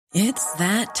It's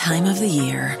that time of the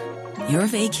year. Your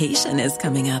vacation is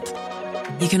coming up.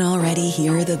 You can already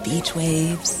hear the beach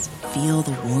waves, feel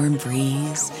the warm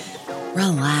breeze,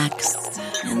 relax,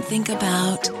 and think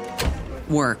about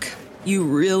work. You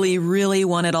really, really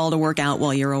want it all to work out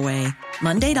while you're away.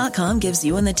 Monday.com gives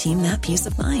you and the team that peace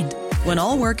of mind. When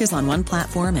all work is on one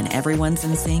platform and everyone's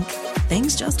in sync,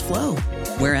 things just flow.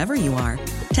 Wherever you are,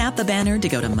 tap the banner to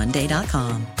go to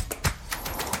Monday.com.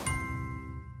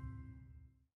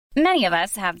 Many of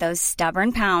us have those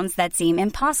stubborn pounds that seem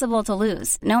impossible to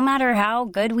lose, no matter how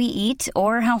good we eat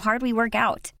or how hard we work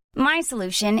out. My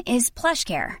solution is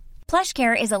PlushCare.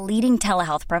 PlushCare is a leading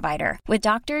telehealth provider with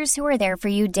doctors who are there for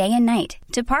you day and night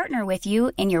to partner with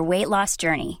you in your weight loss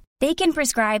journey. They can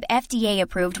prescribe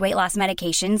FDA-approved weight loss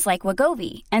medications like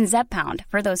Wegovy and Zepbound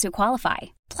for those who qualify.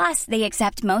 Plus, they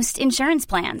accept most insurance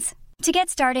plans. To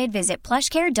get started, visit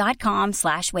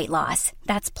plushcare.com/weightloss.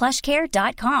 That's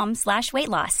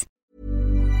plushcare.com/weightloss.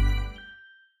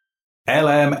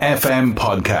 LMFM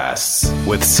Podcasts.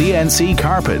 With CNC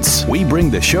Carpets, we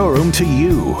bring the showroom to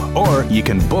you. Or you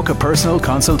can book a personal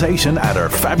consultation at our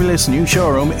fabulous new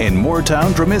showroom in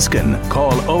Moortown, Dromiskin.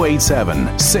 Call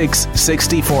 087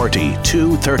 660 40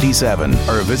 237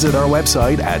 or visit our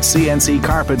website at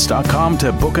cnccarpets.com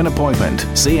to book an appointment.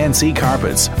 CNC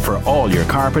Carpets, for all your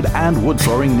carpet and wood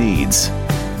flooring needs.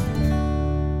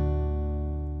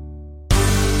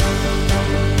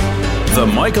 The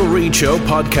Michael Reid Show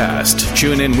podcast.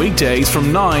 Tune in weekdays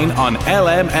from 9 on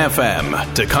LMFM.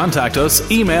 To contact us,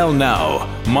 email now,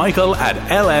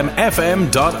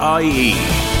 michael@lmfm.ie.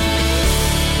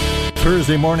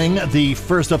 Thursday morning, the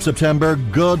 1st of September.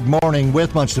 Good morning,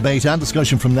 with much debate and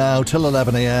discussion from now till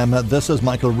 11 a.m. This is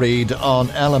Michael Reid on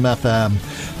LMFM.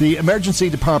 The emergency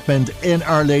department in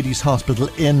Our Lady's Hospital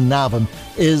in Navan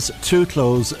is to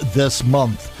close this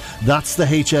month. That's the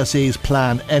HSE's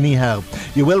plan anyhow.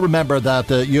 You will remember that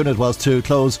the unit was to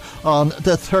close on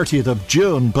the 30th of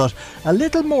June, but a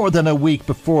little more than a week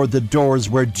before the doors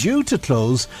were due to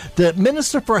close, the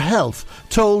Minister for Health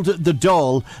told the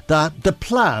Dáil that the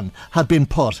plan had been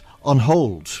put on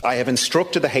hold. I have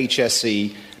instructed the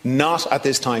HSE not at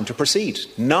this time to proceed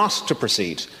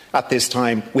at this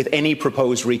time with any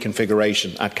proposed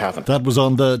reconfiguration at Cavan. That was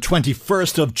on the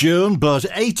 21st of June, but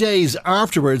 8 days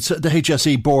afterwards the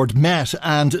HSE board met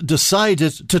and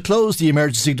decided to close the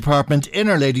emergency department in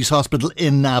Our Lady's Hospital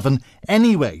in Navan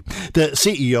anyway. The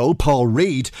CEO, Paul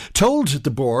Reid, told the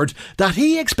board that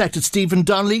he expected Stephen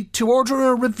Donnelly to order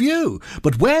a review,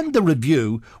 but when the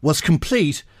review was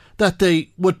complete, that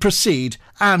they would proceed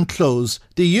and close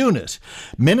the unit.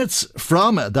 Minutes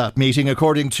from that meeting,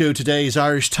 according to today's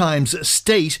Irish Times,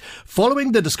 state,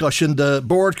 following the discussion, the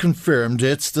board confirmed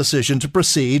its decision to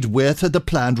proceed with the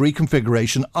planned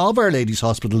reconfiguration of Our Lady's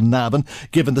Hospital in Navan,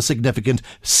 given the significant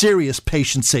serious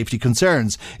patient safety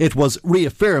concerns. It was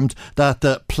reaffirmed that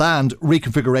the planned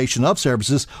reconfiguration of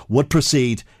services would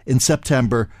proceed in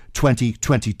September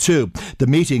 2022. The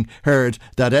meeting heard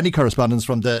that any correspondence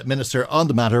from the Minister on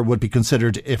the matter would be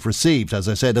considered if received. As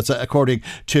I said, that's according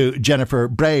to Jennifer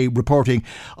Bray reporting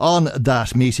on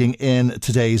that meeting in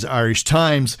today's Irish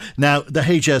Times. Now, the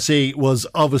HSE was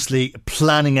obviously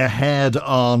planning ahead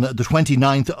on the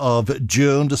 29th of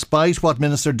June, despite what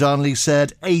Minister Donnelly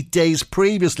said 8 days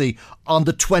previously on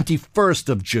the 21st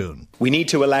of June. We need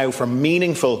to allow for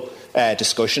meaningful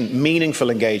discussion, meaningful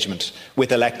engagement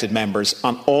with elected members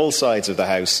on all sides of the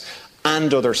House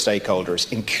and other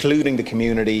stakeholders, including the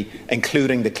community,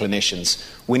 including the clinicians.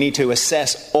 We need to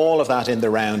assess all of that in the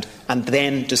round and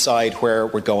then decide where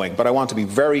we're going. But I want to be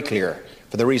very clear,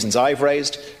 for the reasons I've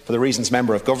raised, for the reasons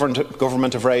Member of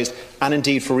Government have raised, and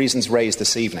indeed for reasons raised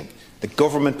this evening. The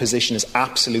government position is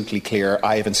absolutely clear.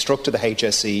 I have instructed the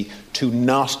HSE to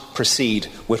not proceed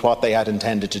with what they had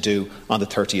intended to do on the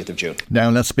 30th of June.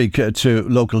 Now let's speak to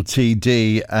local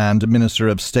TD and Minister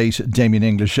of State Damien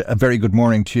English. A very good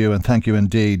morning to you, and thank you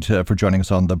indeed for joining us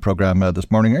on the programme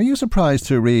this morning. Are you surprised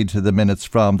to read the minutes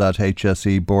from that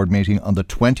HSE board meeting on the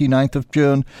 29th of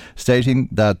June stating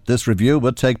that this review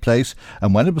would take place,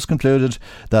 and when it was concluded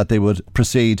that they would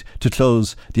proceed to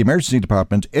close the emergency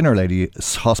department in Our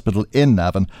Lady's Hospital in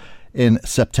Navan in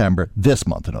September, this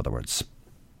month in other words?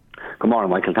 Good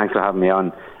morning, Michael. Thanks for having me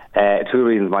on. 2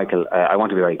 reasons, Michael. I want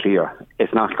to be very clear.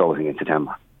 It's not closing in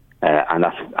September. And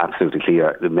that's absolutely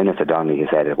clear. The Minister Donnelly has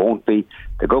said it won't be.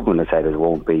 The government has said it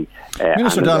won't be.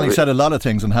 Minister Donnelly said a lot of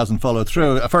things and hasn't followed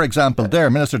through. For example,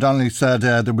 Minister Donnelly said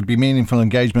there would be meaningful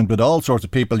engagement with all sorts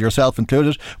of people, yourself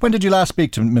included. When did you last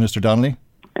speak to Minister Donnelly?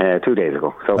 2 days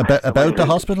ago. So about the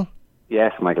hospital?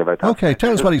 Yes, Michael, about that. Okay,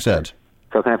 tell us what he said.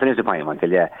 So can I finish the point, Michael?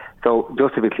 Yeah. So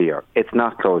just to be clear, it's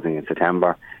not closing in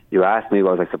September. You asked me,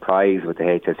 was I surprised with the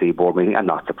HSE board meeting? I'm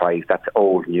not surprised. That's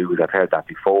old news. I've heard that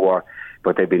before.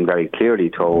 But they've been very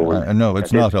clearly told. No,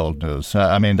 it's not old news.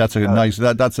 I mean, that's a nice.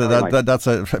 That's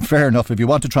a fair enough. If you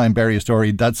want to try and bury a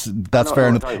story, that's fair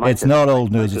enough. It's not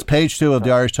old news. It's page 2 of the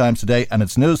Irish Times today, and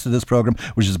it's news to this programme,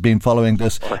 which has been following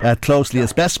this closely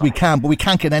as best we can. But we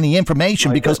can't get any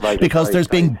information because there's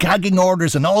been gagging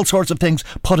orders and all sorts of things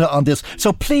put on this.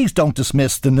 So please don't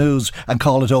dismiss the news and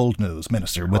call it old news,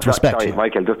 Minister. With respect, sorry,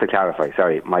 Michael. Just to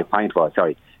clarify, my point was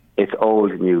it's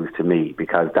old news to me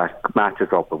because that matches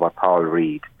up with what Paul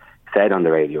Reid said on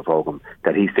the radio programme,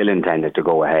 that he still intended to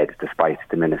go ahead despite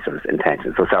the Minister's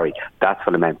intention. So that's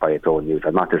what I meant by it's old news.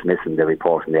 I'm not dismissing the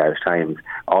report in the Irish Times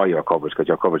or your coverage, because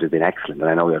your coverage has been excellent and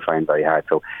I know you're trying very hard.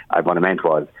 So what I meant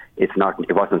was it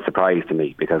wasn't a surprise to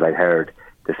me because I've heard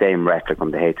the same rhetoric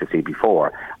from the HSE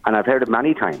before, and I've heard it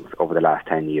many times over the last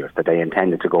 10 years that they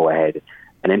intended to go ahead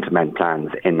and implement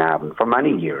plans in Navan for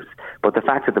many years. But the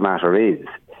fact of the matter is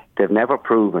they've never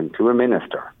proven to a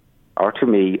minister or to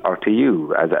me or to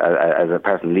you as a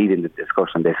person leading the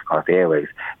discussion on this across the airways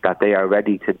that they are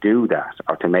ready to do that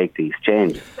or to make these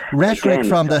changes. Rhetoric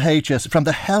from the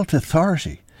Health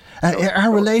Authority.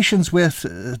 Are relations with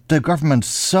the government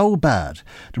so bad,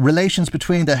 the relations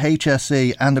between the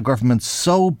HSE and the government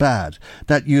so bad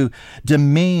that you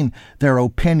demean their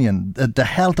opinion, the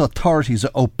health authority's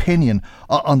opinion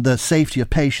on the safety of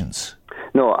patients?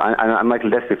 No, and Michael,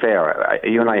 let's be fair.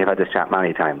 You and I have had this chat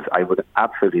many times. I would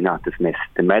absolutely not dismiss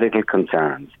the medical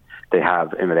concerns they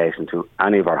have in relation to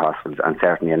any of our hospitals, and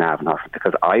certainly in Navan Hospital,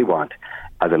 because I want,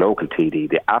 as a local TD,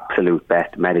 the absolute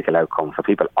best medical outcome for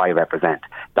people I represent.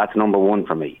 That's number one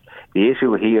for me. The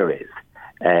issue here is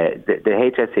the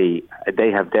HSE,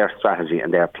 they have their strategy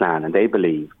and their plan, and they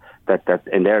believe that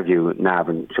in their view,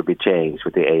 Navan should be changed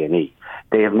with the A&E.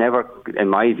 They have never, in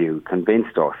my view,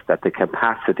 convinced us that the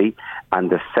capacity and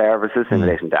the services in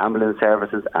relation to ambulance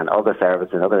services and other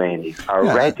services and other A&Es are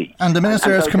ready. And the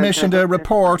Minister has commissioned a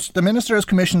report. The Minister has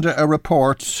commissioned a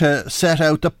report to set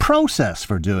out the process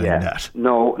for doing that.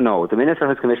 No. The Minister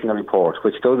has commissioned a report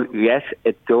which does, yes,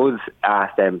 it does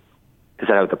ask them to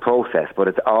set out the process, but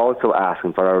it's also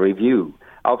asking for a review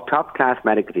of top-class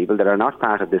medical people that are not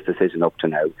part of this decision up to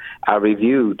now, a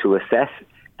review to assess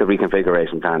the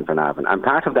reconfiguration plan for Navan. And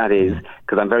part of that is,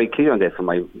 because I'm very clear on this from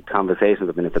my conversations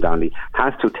with Minister Donnelly,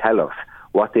 has to tell us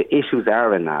what the issues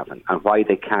are in Navan and why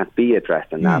they can't be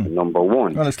addressed in Navan, number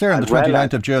one. Well, it's clear on the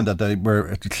 29th of June that they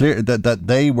were clear that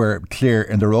they were clear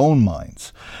in their own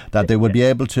minds that they would be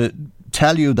able to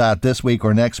tell you that this week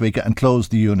or next week and close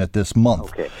the unit this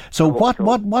month. Okay. So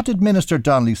what did Minister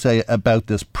Donnelly say about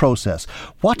this process?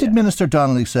 What did Minister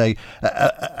Donnelly say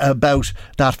about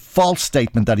that false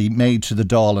statement that he made to the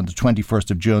Dáil on the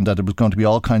 21st of June that there was going to be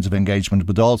all kinds of engagement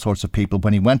with all sorts of people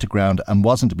when he went to ground and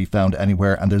wasn't to be found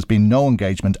anywhere, and there's been no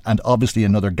engagement and obviously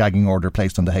another gagging order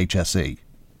placed on the HSE?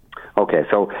 Okay,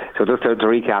 so just to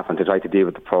recap and to try to deal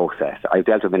with the process, I've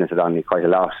dealt with Minister Donnelly quite a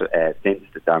lot since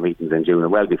our meetings in June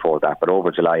and well before that, but over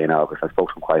July and August I spoke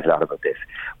to him quite a lot about this.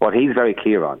 What he's very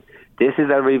clear on, this is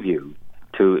a review,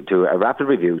 to a rapid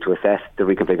review to assess the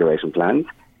reconfiguration plans.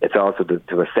 It's also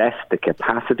to assess the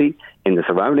capacity in the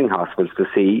surrounding hospitals to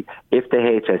see if the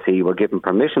HSE were given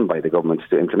permission by the government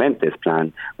to implement this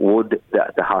plan, would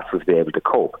the hospitals be able to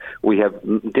cope? We have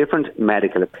different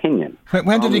medical opinion.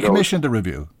 When did he commission the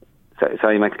review?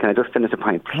 Sorry, Mike, can I just finish the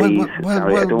point, please?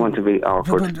 Sorry, I don't want to be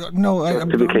awkward.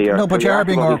 To be clear. No, but you are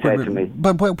being awkward.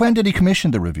 But when did he commission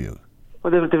the review?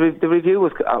 Well, the review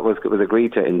was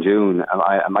agreed to in June.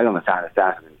 I might understand it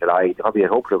started in July. Probably,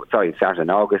 it started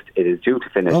in August. It is due to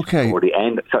finish before the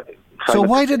end. So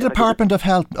why did the Department of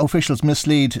Health officials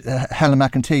mislead Helen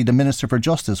McEntee, the Minister for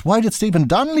Justice? Why did Stephen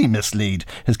Donnelly mislead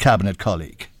his cabinet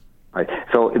colleague? Right.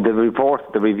 So the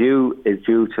review is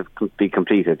due to be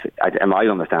completed, I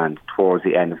understand, towards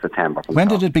the end of September. When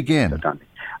did it begin?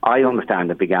 I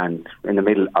understand it began in the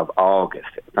middle of August.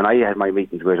 When I had my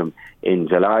meetings with him in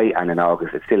July and in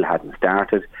August, it still hadn't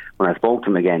started. When I spoke to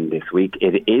him again this week,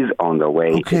 it is on the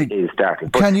way. Okay. It is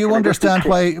starting. Can you understand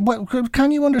why?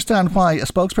 Can you understand why a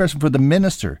spokesperson for the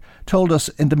minister told us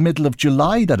in the middle of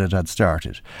July that it had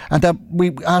started, and that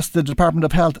we asked the Department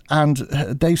of Health and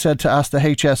they said to ask the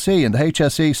HSE, and the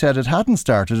HSE said it hadn't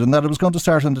started and that it was going to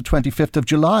start on the 25th of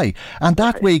July. And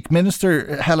that week,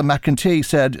 Minister Helen McEntee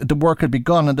said the work had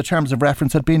begun and the terms of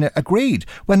reference had been agreed.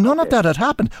 When none of that had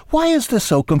happened, why is this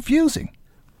so confusing?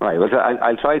 Right, well,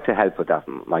 I'll try to help with that,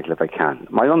 Michael, if I can.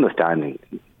 My understanding,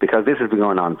 because this has been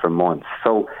going on for months,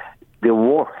 so the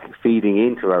work feeding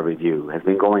into our review has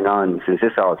been going on since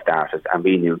this all started, and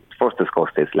we first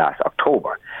discussed this last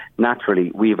October.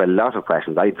 Naturally, we have a lot of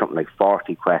questions. I had something like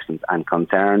 40 questions and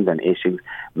concerns and issues.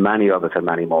 Many others had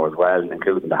many more as well,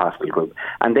 including the hospital group.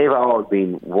 And they've all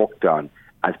been worked on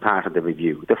as part of the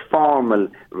review. The formal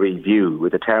review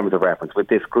with the terms of reference with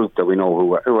this group that we know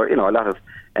who are a lot of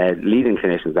leading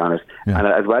clinicians on it, and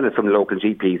as well as some local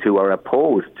GPs who are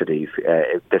opposed to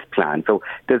this plan. So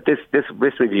this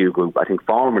review group, I think,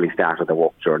 formally started the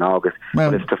work during August,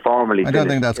 but it's to formally... I don't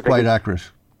think that's quite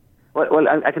accurate. Well,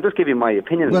 I can just give you my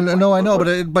opinion. Well, no, I know,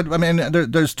 but I mean,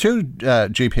 there's two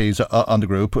GPs on the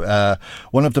group.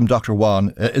 One of them, Dr.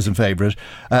 Wan, is in favour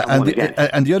of it,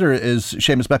 and the other is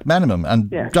Seamus McManamon.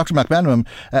 And Dr. McManamon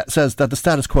says that the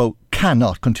status quo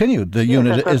cannot continue. The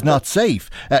unit is not safe.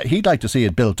 He'd like to see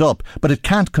it built up, but it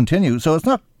can't continue. So it's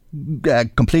not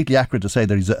completely accurate to say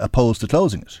that he's opposed to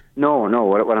closing it. No.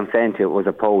 What I'm saying to you was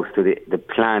opposed to the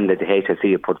plan that the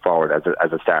HSE had put forward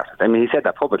as a start. I mean, he said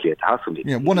that publicly at the hospital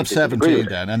meeting. Yeah, one of 17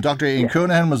 then. And Dr. Ian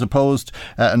Coonahan was opposed.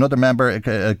 Another member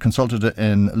consulted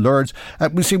in Lourdes.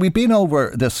 We've been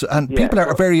over this, and people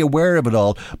are very aware of it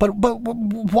all. But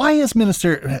why has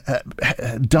Minister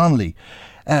Donnelly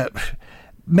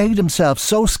made himself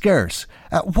so scarce?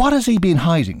 What has he been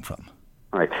hiding from?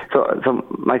 Right. So,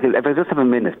 Michael, if I just have a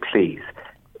minute, please.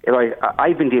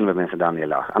 I've been dealing with Minister Donnelly a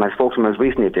lot, and I spoke to him as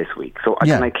recently as this week. So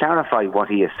can I clarify what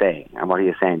he is saying and what he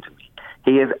is saying to me?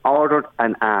 He has ordered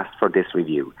and asked for this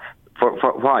review. For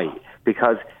why?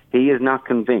 Because he is not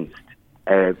convinced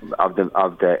of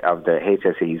the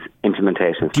HSE's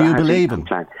implementation. Do you believe him?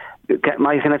 Plan. Can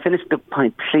I finish the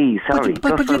point, please? Sorry,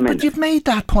 but you've made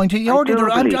that point.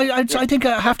 I think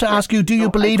I have to ask you: do you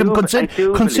believe him?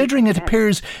 Considering it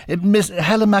appears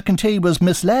Helen McEntee was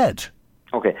misled.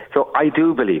 Okay, so I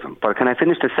do believe him. But can I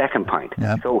finish the second point?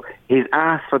 Yeah. So he's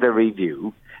asked for the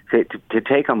review to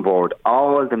take on board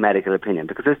all the medical opinion,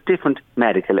 because there's different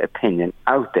medical opinion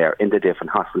out there in the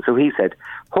different hospitals. So he said,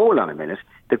 hold on a minute,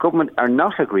 the government are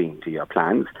not agreeing to your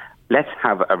plans. Let's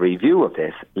have a review of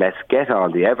this. Let's get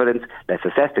all the evidence. Let's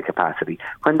assess the capacity.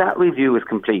 When that review is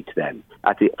complete then,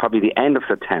 at probably the end of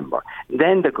September,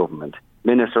 then the government,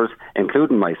 ministers,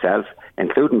 including myself,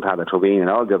 including Paolo Tobin and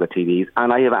all the other TDs,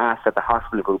 and I have asked that the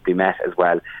hospital group be met as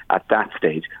well at that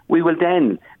stage. We will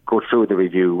then go through the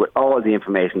review with all the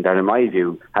information that, in my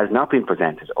view, has not been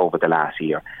presented over the last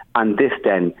year. And this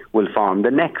then will form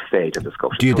the next stage of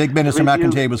discussion. Do you think Minister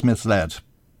McEntee was misled?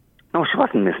 No, she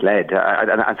wasn't misled.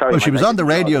 I'm sorry. Well, she was on the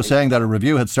radio saying that a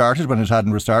review had started when it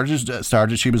hadn't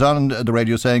started. She was on the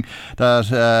radio saying that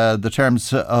the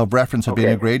terms of reference had been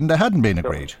agreed and they hadn't been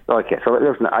agreed. Okay, so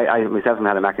listen, I myself and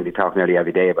Helen McEntee talk nearly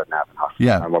every day about Navan Hospital.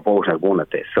 Yeah. And we're both at one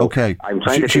at this. So okay.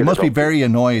 She must be very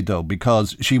annoyed, though,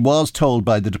 because she was told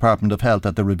by the Department of Health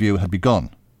that the review had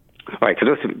begun. Right, so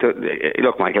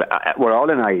look, Michael, we're all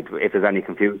annoyed if there's any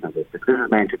confusion on this. This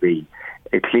is meant to be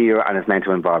clear and it's meant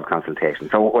to involve consultation.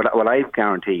 So what I've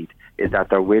guaranteed is that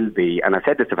there will be, and I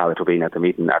said this to Paolo Tobin at the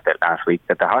meeting last week,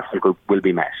 that the hospital group will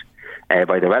be met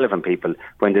by the relevant people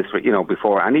when this,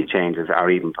 before any changes are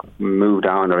even moved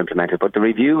on or implemented. But the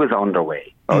review is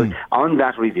underway. On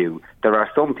that review, there are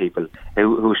some people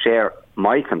who share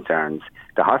my concerns,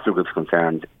 the hospital group's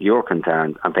concerns, your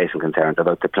concerns and patient concerns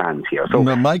about the plans here. So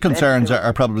my concerns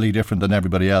are probably different than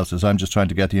everybody else's. I'm just trying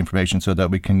to get the information so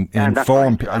that we can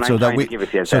inform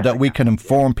we can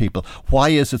inform people. Why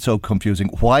is it so confusing?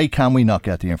 Why can we not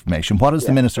get the information? What has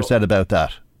the minister said about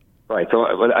that? Right. So,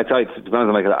 I tried to be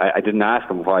honest, Michael. I didn't ask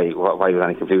him why there was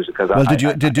any confusion.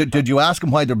 Did you ask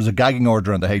him why there was a gagging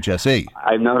order on the HSE?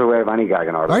 I'm not aware of any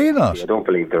gagging order. Are you not? I don't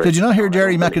believe there is. Did you not hear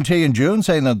Jerry McEntee in June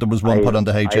saying that there was one put on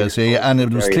the HSE, and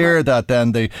it was clear that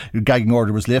then the gagging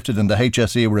order was lifted and the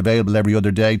HSE were available every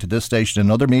other day to this station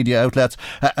and other media outlets,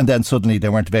 and then suddenly they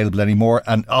weren't available anymore?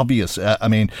 And obvious,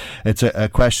 it's a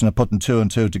question of putting two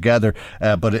and two together,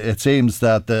 but it seems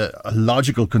that the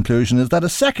logical conclusion is that a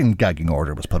second gagging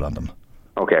order was put on them.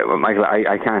 Okay, well, Michael,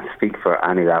 I can't speak for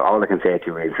any of that. All I can say to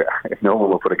you is if no one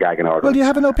will put a gagging order... Well, do you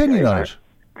have an opinion on it?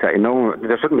 No,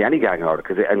 there shouldn't be any gagging order,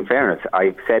 because in fairness,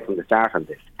 I've said from the start on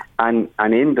this, and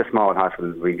in the Small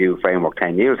Hospital Review Framework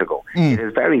 10 years ago, it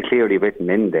is very clearly written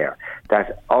in there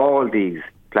that all these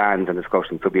plans and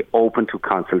discussions will be open to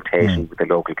consultation with the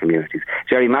local communities.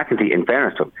 Jerry McEntee, in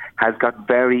fairness to him, has got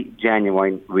very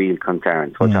genuine, real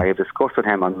concerns, which I have discussed with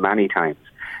him on many times.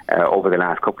 Over the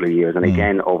last couple of years and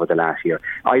again over the last year.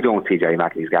 I don't see Jerry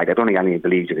McEntee's gagged. I don't think anyone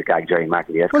believes you to gag Jerry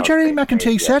McEntee. Well, Jerry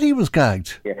McEntee said he was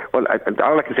gagged. Yeah. Well,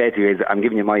 all I can say to you is I'm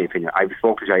giving you my opinion. I've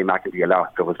spoken to Jerry McEntee a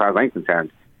lot, so as far as I'm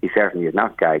concerned, he certainly is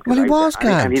not gagged. Well, he was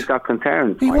gagged. And he's got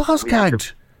concerns. He was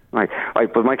gagged. Right,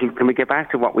 but Michael, can we get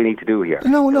back to what we need to do here?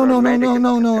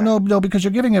 No, because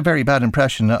you're giving a very bad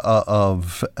impression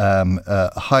of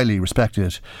a highly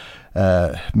respected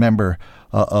member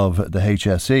of the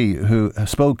HSE who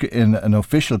spoke in an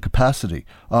official capacity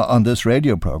on this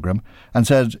radio programme and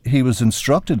said he was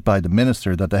instructed by the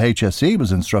Minister, that the HSE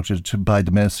was instructed by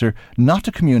the Minister not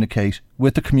to communicate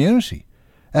with the community.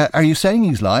 Are you saying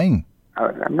he's lying?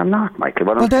 I'm not, Michael.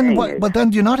 Well, then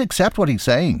do you not accept what he's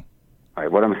saying?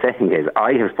 What I'm saying is,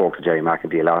 I have spoken to Jerry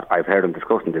McEntee a lot. I've heard him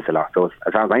discussing this a lot. So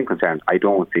as far as I'm concerned, I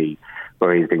don't see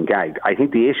where he's been gagged. I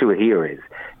think the issue here is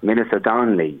Minister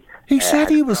Donnelly. He said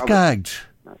he was gagged.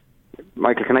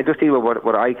 Michael, can I just deal with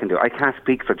what I can do? I can't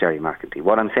speak for Jerry McEntee.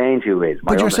 What I'm saying to you is...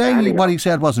 But you're saying what he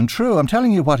said wasn't true. I'm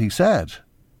telling you what he said.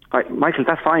 Right, Michael,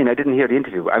 that's fine. I didn't hear the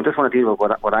interview. I just want to deal with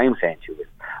what I'm saying to you is,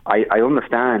 I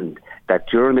understand that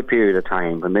during the period of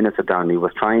time when Minister Donnelly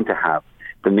was trying to have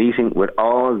the meeting with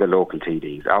all the local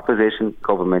TDs, opposition,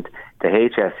 government, the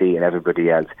HSE and everybody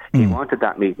else, he wanted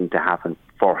that meeting to happen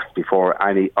first before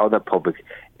any other public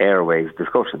airways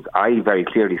discussions. I very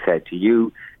clearly said to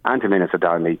you and to Minister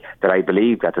Donnelly that I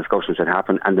believe that discussion should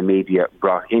happen, and the media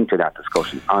brought into that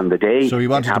discussion on the day. So he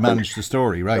wanted to manage the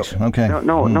story, right? So, okay.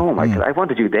 No, Michael. I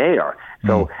wanted you there.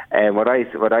 So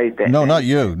no, not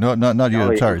you. Not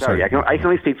you. Sorry. I can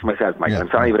only speak for myself, Michael. Yeah. I'm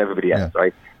sorry with everybody else,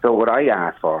 right? So what I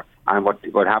asked for, and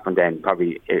what happened then,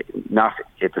 probably not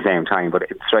at the same time, but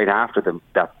straight after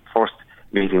that first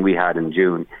meeting we had in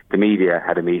June, the media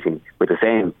had a meeting with the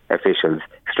same officials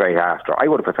straight after. I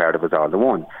would have preferred it was all the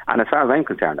one. And as far as I'm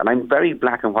concerned, and I'm very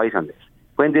black and white on this,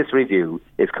 when this review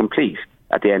is complete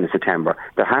at the end of September,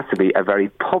 there has to be a very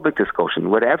public discussion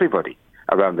with everybody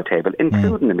around the table,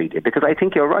 including the media, because I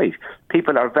think you're right.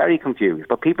 People are very confused,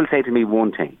 but people say to me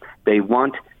one thing: they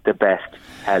want the best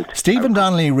health. Stephen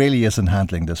Donnelly really isn't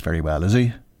handling this very well, is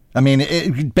he? I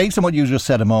mean, based on what you just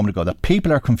said a moment ago, that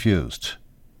people are confused.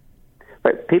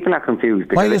 But people are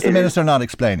confused. Why is the Minister not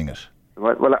explaining it?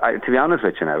 Well, to be honest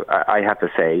with you now, I have to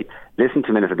say, listen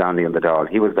to Minister Donnelly on the Dáil.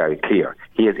 He was very clear.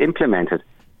 He has implemented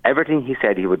everything he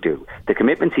said he would do. The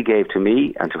commitments he gave to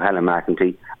me and to Helen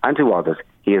McEntee and to others,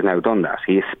 he has now done that.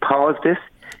 He has paused this.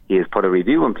 He has put a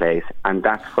review in place, and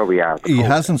that's where we are. He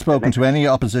hasn't spoken to any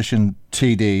opposition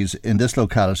TDs in this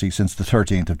locality since the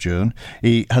 13th of June.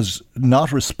 He has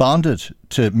not responded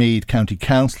to Meath County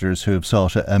councillors who have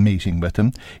sought a meeting with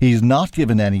him. He's not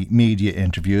given any media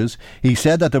interviews. He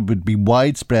said that there would be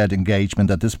widespread engagement,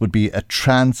 that this would be a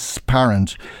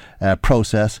transparent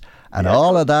process. And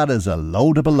all of that is a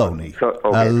load of baloney.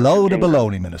 A load of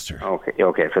baloney, Minister.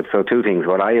 Okay. So two things.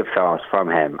 What I have sought from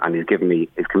him, and he's given me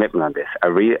his commitment on this,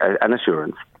 an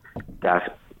assurance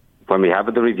that when we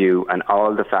have the review and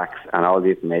all the facts and all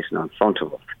the information on front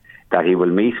of us, that he will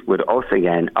meet with us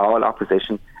again, all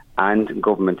opposition and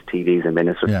government TDs and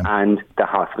ministers and the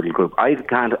hospital group. I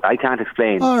can't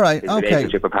explain his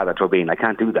relationship with Padda Turbine. I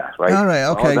can't do that, right? All right,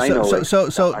 okay.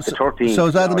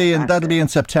 So that'll be in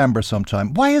September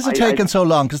sometime. Why is it taking so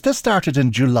long? Because this started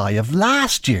in July of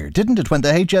last year, didn't it? When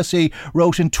the HSE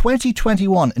wrote in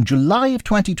 2021, in July of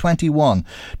 2021,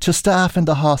 to staff in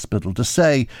the hospital to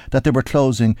say that they were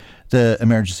closing the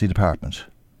emergency department.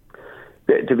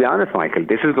 To be honest, Michael,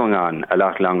 this is going on a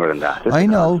lot longer than that. I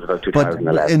know,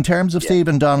 but in terms of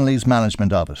Stephen Donnelly's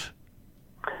management of it?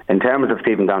 In terms of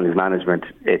Stephen Donnelly's management,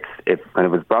 when it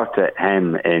was brought to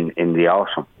him in the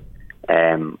autumn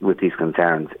with these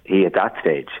concerns, he at that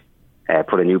stage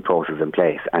put a new process in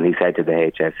place, and he said to the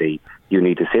HSE, you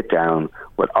need to sit down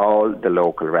with all the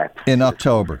local reps. In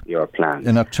October. Your plan.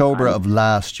 In October of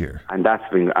last year. And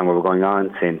we're going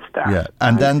on since that. Yeah.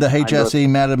 And then the HSE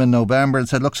met him in November and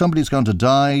said, look, somebody's going to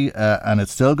die, and it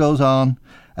still goes on.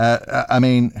 I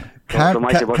mean, can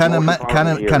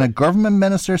a government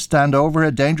minister stand over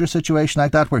a dangerous situation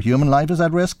like that where human life is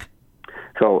at risk?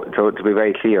 So to be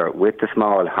very clear, with the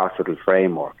small hospital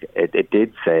framework, it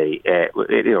did say,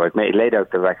 it laid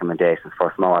out the recommendations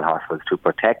for small hospitals to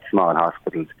protect small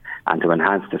hospitals and to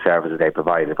enhance the services they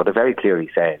provided. But it very clearly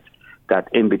says that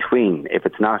in between, if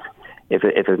it's not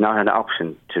an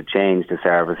option to change the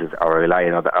services or rely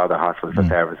on other hospitals for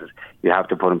services, you have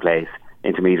to put in place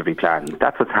intermediary plans.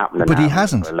 That's what's happening. But he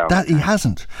hasn't. He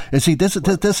hasn't. You see, this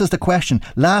is the question.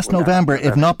 Last November,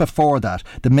 if not before that,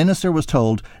 the Minister was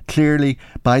told clearly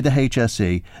by the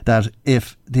HSE that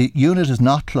if the unit is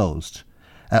not closed,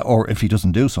 or if he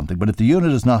doesn't do something, but if the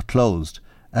unit is not closed,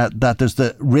 that there's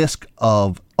the risk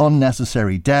of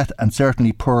unnecessary death and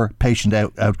certainly poor patient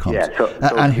outcomes. Yeah,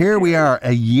 and here we are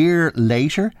a year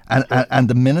later, and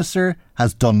the Minister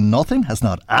has done nothing, has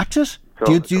not acted.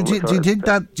 Do you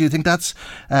think that's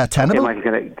tenable? Okay,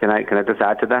 Michael, can I just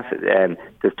add to that?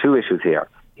 There's two issues here.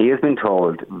 He has been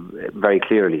told very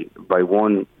clearly by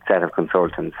one set of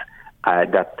consultants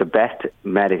that the best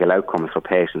medical outcomes for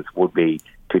patients would be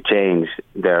to change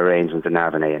their arrangements in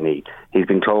Navan A&E. He's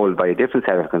been told by a different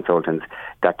set of consultants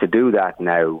that to do that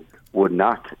now would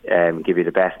not give you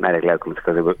the best medical outcomes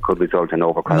because it could result in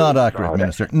overcrowding. Not accurate,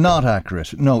 Minister. Not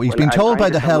accurate. No, he's been told by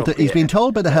the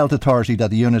health authority that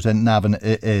the unit in Navan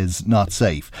is not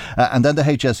safe, and then the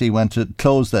HSE went to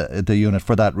close the unit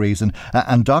for that reason.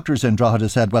 And doctors in Drogheda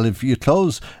said, well, if you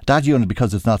close that unit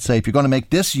because it's not safe, you're going to make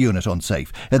this unit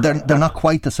unsafe. They're not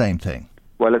quite the same thing.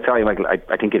 Well, sorry, Michael.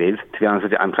 I think it is. To be honest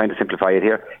with you, I'm trying to simplify it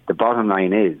here. The bottom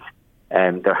line is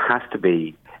there has to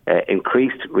be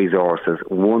increased resources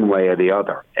one way or the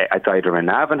other. It's either in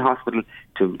Navan Hospital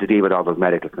to deal with all those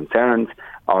medical concerns,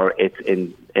 or it's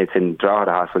in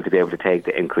Drogheda Hospital to be able to take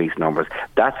the increased numbers.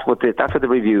 That's what the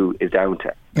review is down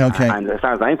to. Okay. And as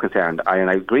far as I'm concerned, and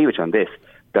I agree with you on this,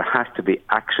 there has to be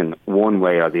action one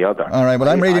way or the other. All right, well,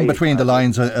 I'm reading between the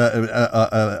lines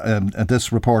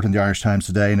this report in the Irish Times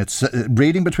today, and it's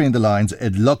reading between the lines,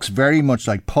 it looks very much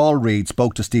like Paul Reid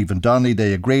spoke to Stephen Donnelly.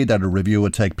 They agreed that a review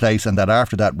would take place and that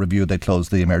after that review they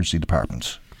closed the emergency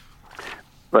department.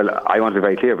 Well, I want to be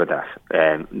very clear about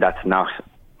that. That's not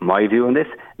my view on this.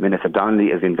 Minister Donnelly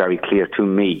has been very clear to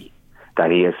me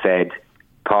that he has said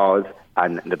pause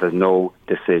and that there's no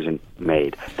decision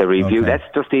made. The review, let's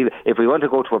just if we want to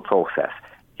go to a process,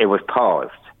 it was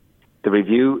paused. The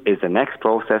review is the next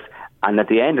process, and at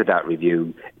the end of that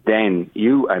review, then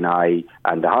you and I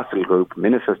and the hospital group,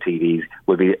 ministers, TDs,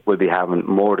 will be having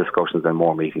more discussions and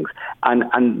more meetings,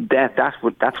 and that's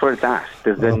where it's at.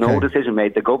 There's been no decision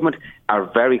made. The government are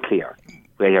very clear.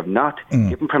 They have not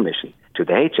given permission to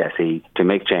the HSE to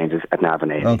make changes at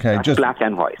Navan A&E. Okay, just black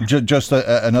and white. Just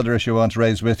another issue I want to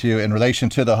raise with you in relation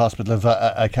to the hospital, if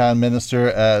I can, Minister.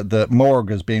 The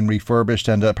morgue is being refurbished,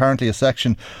 and apparently a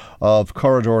section of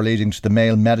corridor leading to the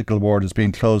male medical ward is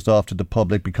being closed off to the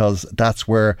public because that's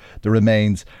where the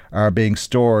remains are being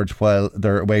stored while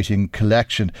they're awaiting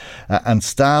collection. And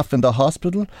staff in the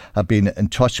hospital have been in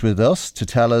touch with us to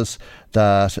tell us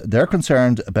that they're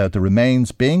concerned about the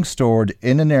remains being stored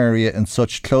in an area in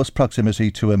such close proximity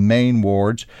to a main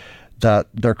ward that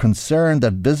they're concerned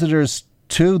that visitors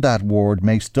to that ward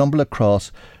may stumble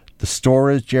across the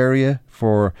storage area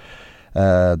for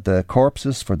the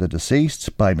corpses for the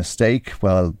deceased by mistake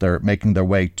while they're making their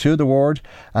way to the ward.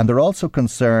 And they're also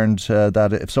concerned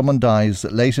that if someone dies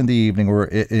late in the evening or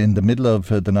in the middle of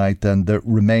the night, then the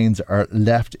remains are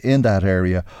left in that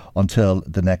area until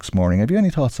the next morning. Have you any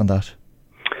thoughts on that?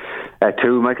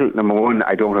 Two, Michael. Number one,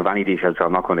 I don't have any details, so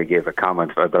I'm not going to give a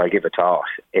comment, but I give a thought.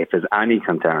 If there's any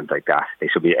concerns like that, they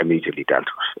should be immediately dealt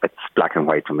with. It's black and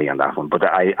white for me on that one. But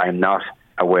I'm not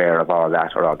aware of all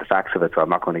that or all the facts of it, so I'm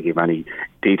not going to give any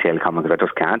detailed comments. I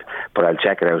just can't, but I'll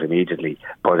check it out immediately.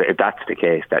 But if that's the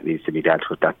case, that needs to be dealt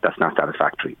with. That's not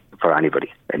satisfactory for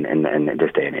anybody in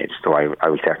this day and age, so I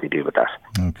will certainly deal with that.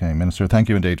 OK, Minister, thank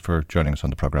you indeed for joining us on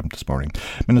the programme this morning.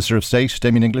 Minister of State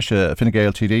Damien English, Fine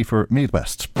Gael TD for Meath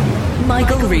West.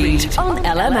 Michael Reid on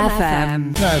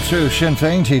LMFM. Now to Sinn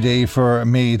Féin TD for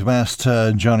Meath West,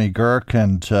 Johnny Girk,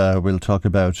 and we'll talk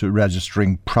about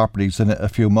registering properties in a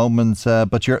few moments.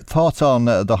 But your thoughts on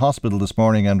the hospital this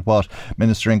morning and what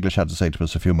Minister English had to say to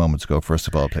us a few moments ago. First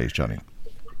of all, please, Johnny.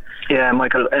 Yeah,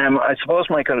 Michael. I suppose,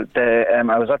 Michael,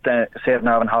 I was at the Save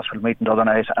Navan Hospital meeting the other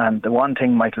night, and the one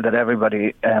thing, Michael, that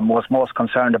everybody was most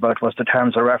concerned about was the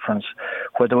terms of reference,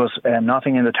 where there was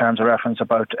nothing in the terms of reference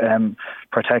about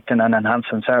protecting and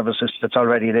enhancing services that's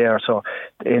already there. So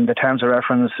in the terms of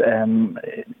reference,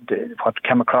 what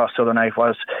came across the other night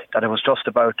was that it was just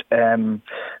about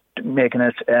making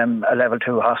it a level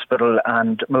 2 hospital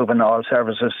and moving all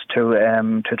services to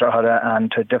Drogheda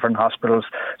and to different hospitals.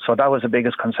 So that was the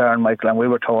biggest concern, Michael, and we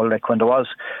were told that when there was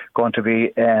going to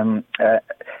be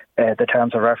the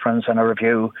terms of reference and a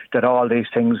review, that all these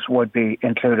things would be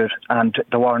included, and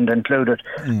they weren't included.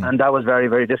 And that was very,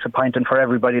 very disappointing for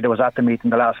everybody that was at the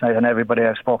meeting the last night and everybody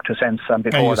I spoke to since and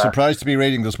before that. Are you surprised to be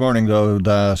reading this morning, though,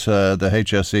 that the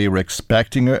HSE were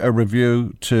expecting a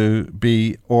review to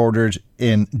be ordered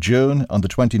in June? On the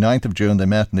 29th of June they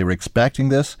met and they were expecting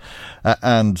this,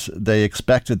 and they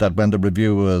expected that when the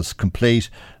review was complete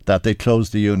that they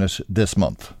closed the unit this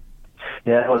month.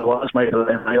 Yeah, well, it was, Michael.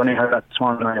 I only heard that this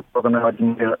morning on your programme. I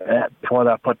didn't hear before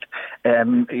that, but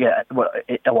yeah, well,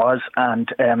 it was.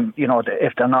 And you know,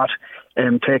 if they're not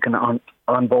taken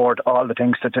on board all the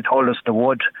things that they told us they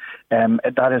would.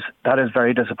 That is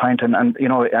very disappointing. And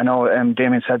I know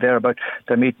Damien said there about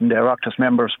the meeting the Oireachtas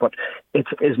members, but it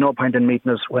is no point in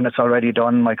meeting us when it's already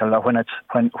done, Michael. When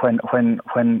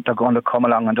they're going to come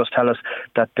along and just tell us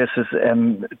that this is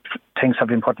things have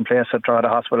been put in place at Drogheda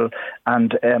Hospital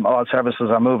and all services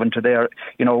are moving to there.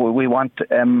 We want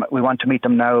to meet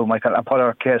them now, Michael, and put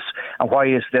our case. And why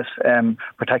is this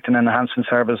protecting and enhancing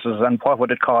services, and what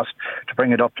would it cost to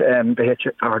bring it up to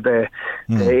the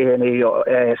A&E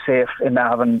safe in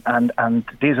Navan? And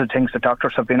these are things that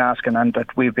doctors have been asking and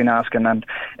that we've been asking, and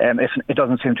it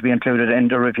doesn't seem to be included in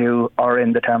the review or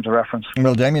in the terms of reference.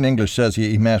 Well, Damien English says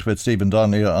he met with Stephen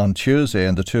Donnelly on Tuesday,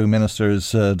 and the two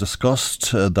ministers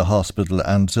discussed the hospital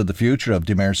and the future of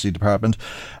the emergency department,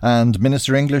 and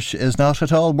Minister English is not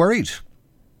at all worried.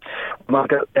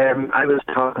 Michael, I was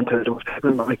talking to those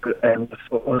people, Michael,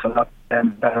 was a lot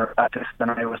better at this than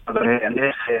I was the other day, and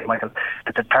they say, Michael,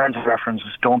 that the terms of references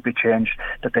don't be changed,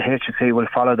 that the HSE will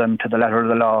follow them to the letter of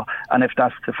the law, and if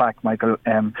that's the fact, Michael,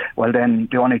 well then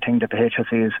the only thing that the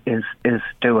HSE is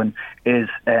doing is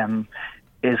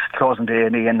closing the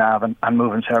A&E in Navan and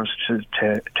moving services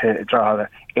to Drogheda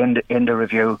in the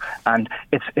review, and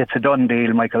it's a done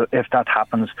deal, Michael, if that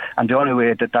happens. And the only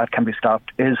way that can be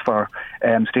stopped is for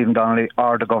Stephen Donnelly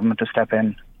or the government to step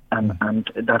in, and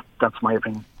that's my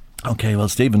opinion. OK, well,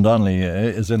 Stephen Donnelly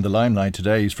is in the limelight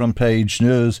today. He's Front Page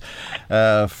News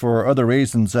for other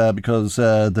reasons, because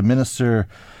the minister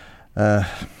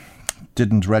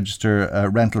didn't register a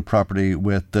rental property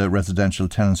with the Residential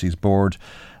Tenancies Board.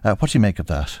 What do you make of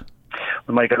that?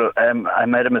 Well, Michael, I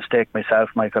made a mistake myself,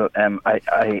 Michael.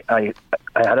 I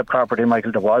had a property,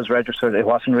 Michael, that was registered. It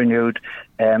wasn't renewed.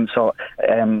 So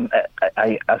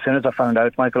as soon as I found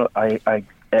out, Michael,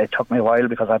 it took me a while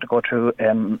because I had to go through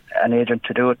an agent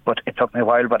to do it, but it took me a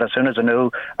while. But as soon as I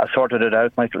knew, I sorted it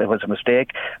out, Michael. It was a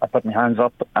mistake. I put my hands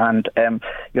up, and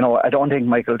I don't think,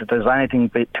 Michael, that there's anything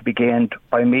to be gained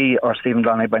by me or Stephen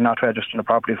Donnelly by not registering a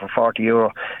property for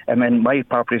 €40. I mean, my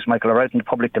properties, Michael, are out in the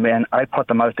public domain. I put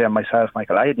them out there myself,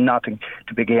 Michael. I had nothing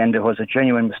to be gained. It was a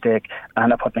genuine mistake,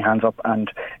 and I put my hands up,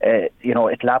 and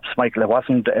it lapsed, Michael. It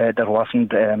wasn't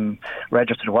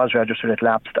registered. It was registered. It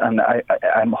lapsed, and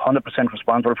I'm 100%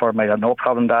 responsible for it, Michael. No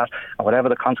problem with that. And whatever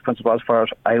the consequence was for it,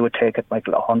 I would take it,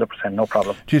 Michael, 100%, no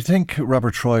problem. Do you think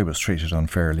Robert Troy was treated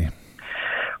unfairly?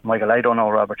 Michael, I don't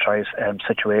know Robert Troy's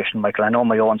situation, Michael. I know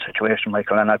my own situation,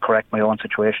 Michael, and I'll correct my own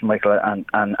situation, Michael,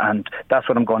 and that's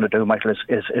what I'm going to do, Michael,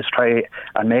 is try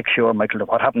and make sure, Michael, that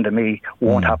what happened to me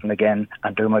won't happen again,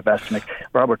 and do my best to make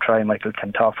Robert Troy, Michael,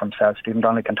 can talk for himself, Stephen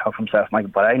Donnelly can talk for himself, Michael,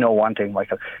 but I know one thing,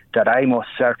 Michael, that I most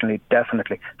certainly,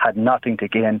 definitely had nothing to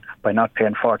gain by not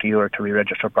paying €40 to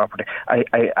re-register property.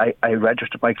 I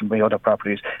registered, Michael, my other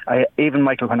properties. Even,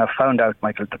 Michael, when I found out,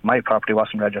 Michael, that my property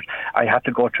wasn't registered, I had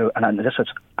to go through, and this is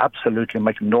absolutely,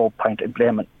 Michael, no point in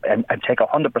blaming and take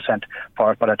 100%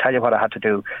 for it. But I'll tell you what I had to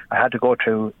do. I had to go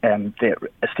through the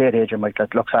estate agent, Michael,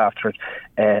 that looks after it.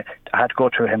 I had to go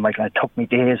through him, Michael, and it took me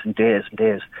days and days and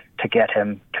days to get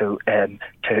him to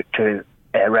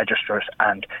register it,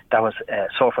 and that was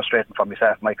so frustrating for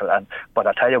myself, Michael. But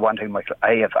I'll tell you one thing, Michael,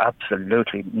 I have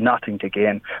absolutely nothing to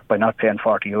gain by not paying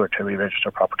 €40 to re-register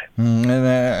property.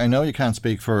 I know you can't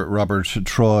speak for Robert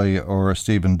Troy or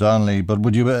Stephen Donnelly, but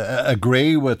would you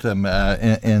agree with them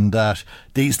in that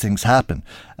these things happen?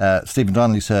 Stephen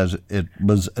Donnelly said it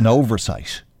was an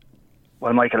oversight.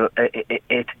 Well, Michael,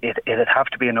 it'd have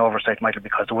to be an oversight, Michael,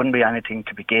 because there wouldn't be anything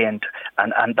to be gained,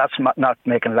 and that's not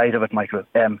making light of it, Michael.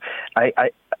 I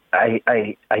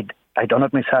done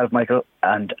it myself, Michael,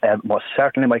 and most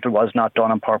certainly, Michael, was not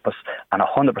done on purpose, and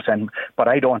 100%. But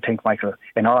I don't think, Michael,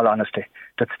 in all honesty,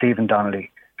 that Stephen Donnelly,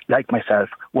 like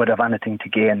myself, would have anything to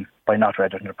gain by not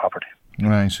registering the property.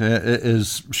 Right.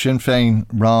 Is Sinn Féin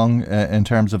wrong in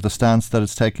terms of the stance that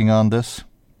it's taking on this?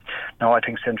 No, I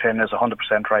think Sinn Féin is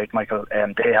 100% right, Michael.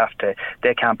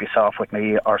 They can't be soft with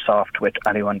me or soft with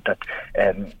anyone that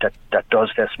does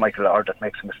this, Michael, or that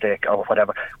makes a mistake or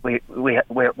whatever. We're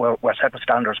setting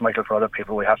standards, Michael, for other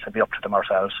people. We have to be up to them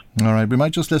ourselves. All right, we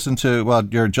might just listen to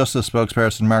what your Justice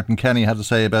spokesperson Martin Kenny had to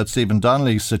say about Stephen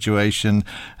Donnelly's situation.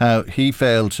 He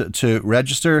failed to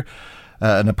register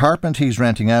an apartment he's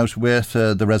renting out with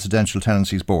the Residential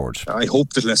Tenancies Board. I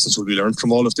hope that lessons will be learned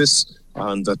from all of this,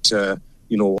 and that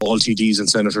all TDs and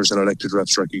senators and elected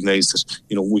reps recognise that,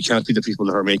 we can't be the people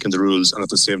that are making the rules and at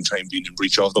the same time being in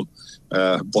breach of them.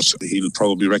 But he'll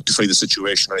probably rectify the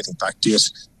situation and I think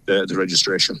backdate the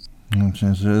registration.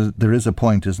 There is a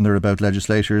point, isn't there, about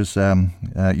legislators,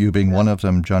 you being one of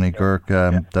them, Johnny Girk,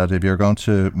 that if you're going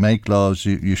to make laws,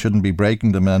 you shouldn't be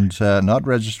breaking them, and not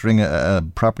registering a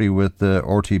property with the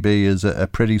RTB is a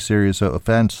pretty serious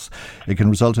offence. It can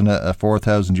result in a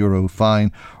 €4,000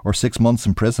 fine or 6 months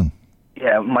in prison.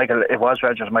 Yeah, Michael, it was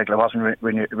registered, Michael. It wasn't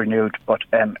renewed. But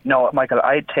no, Michael,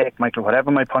 I'd take, Michael,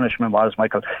 whatever my punishment was,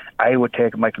 Michael, I would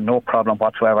take it, Michael, no problem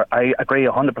whatsoever. I agree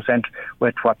 100%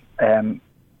 with what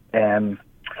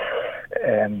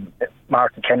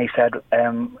Martin Kenny said.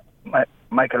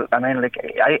 Michael, I mean, like,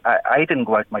 I didn't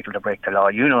go out, Michael, to break the law.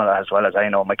 You know that as well as I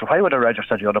know, Michael. If I would have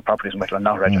registered the other properties, Michael, and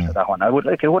not registered that one, I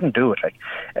wouldn't do it. Like,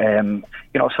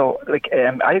 so, like,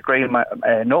 I agree.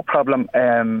 No problem.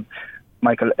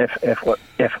 Michael,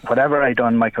 if whatever I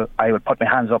done, Michael, I would put my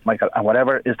hands up, Michael, and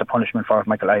whatever is the punishment for it,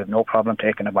 Michael, I have no problem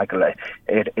taking it, Michael.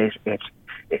 It's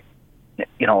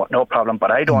no problem. But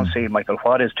I don't see, Michael,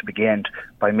 what is to be gained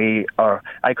by me, or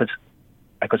I could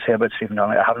say about Stephen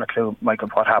Donnelly. I haven't a clue, Michael,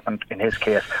 what happened in his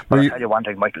case. But I'll tell you one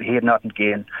thing, Michael, he had nothing to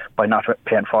gain by not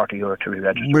paying €40 to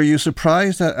re-register. Were you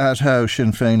surprised at how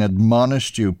Sinn Féin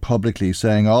admonished you publicly,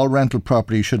 saying all rental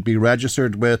property should be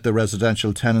registered with the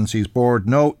Residential Tenancies Board,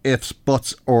 no ifs,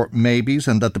 buts or maybes,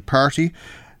 and that the party,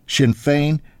 Sinn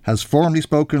Féin, has formally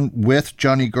spoken with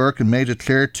Johnny Girk and made it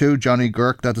clear to Johnny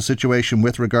Girk that the situation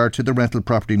with regard to the rental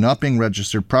property not being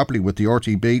registered properly with the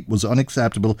RTB was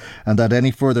unacceptable, and that any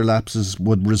further lapses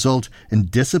would result in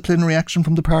disciplinary action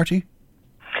from the party?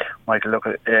 Michael, look,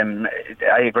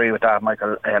 I agree with that,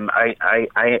 Michael.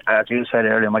 I, as you said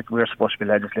earlier, Michael, we're supposed to be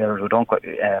legislators. We don't,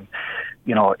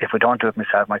 if we don't do it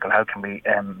myself, Michael, how can we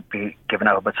be given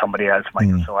out by somebody else,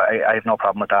 Michael? So I have no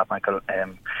problem with that, Michael.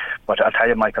 But I'll tell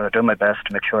you, Michael, I'll do my best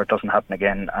to make sure it doesn't happen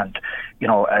again. And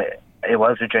it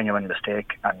was a genuine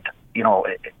mistake, and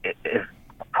if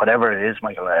whatever it is,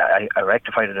 Michael, I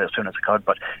rectified it as soon as I could,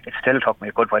 but it still took me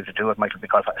a good while to do it, Michael,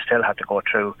 because I still had to go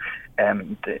through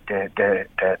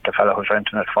the fellow who's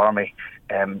renting it for me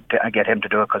and get him to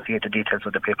do it, because he had the details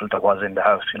of the people that was in the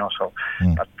house, so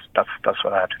that's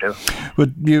what I had to do.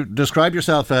 Would you describe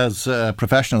yourself as a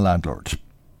professional landlord?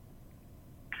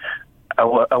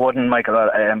 I wouldn't, Michael.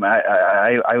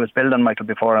 I was building, Michael,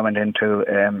 before I went into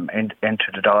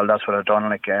the Dáil. That's what I've done.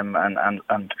 Like, and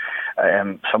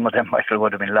some of them, Michael,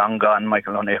 would have been long gone,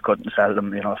 Michael. Only I couldn't sell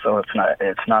them, So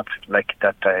it's not like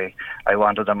that. I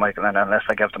wanted them, Michael, and unless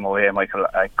I gave them away, Michael,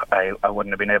 I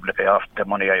wouldn't have been able to pay off the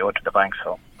money I owed to the bank.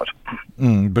 So,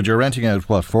 but you're renting out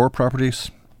 4 properties?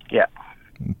 Yeah.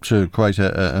 To quite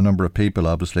a number of people,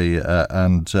 obviously,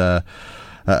 and.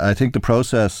 I think the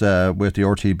process with the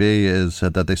RTB is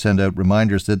that they send out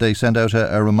reminders. Did they send out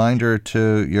a reminder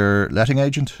to your letting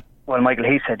agent? Well, Michael,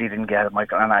 he said he didn't get it,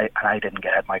 Michael, and I didn't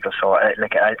get it, Michael. So,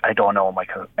 I don't know,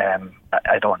 Michael.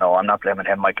 I don't know. I'm not blaming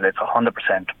him, Michael. It's 100%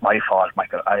 my fault,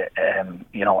 Michael. I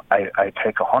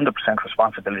take 100%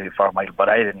 responsibility for it, Michael. But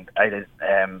I didn't.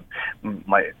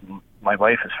 My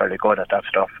wife is fairly good at that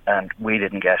stuff, and we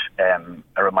didn't get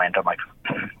a reminder, Michael.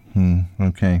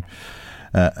 Okay.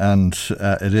 And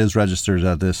it is registered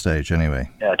at this stage anyway?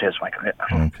 Yeah, it is, Michael.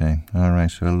 Yeah. Okay, all right.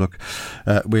 Well, look,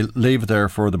 we'll leave it there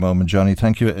for the moment. Johnny,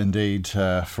 thank you indeed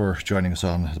for joining us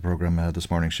on the programme this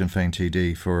morning. Sinn Féin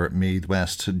TD for Meath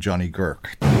West, Johnny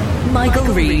Girk.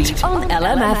 Michael Reid on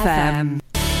LMFM.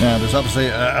 Now, there's obviously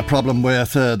a problem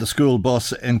with the school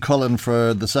bus in Cullen.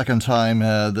 For the second time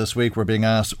this week, we're being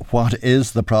asked, what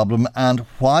is the problem and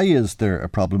why is there a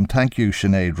problem? Thank you,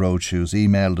 Sinead Roach, who's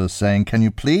emailed us saying, can you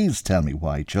please tell me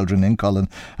why children in Cullen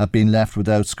have been left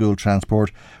without school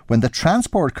transport when the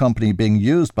transport company being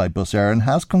used by Bus Éireann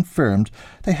has confirmed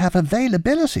they have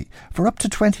availability for up to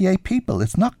 28 people?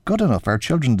 It's not good enough. Our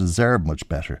children deserve much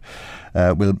better.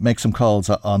 We'll make some calls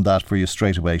on that for you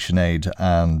straight away, Sinead,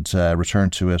 and return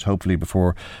to it hopefully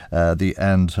before the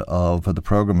end of the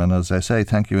programme. And as I say,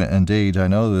 thank you indeed. I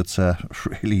know it's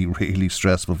really, really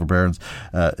stressful for parents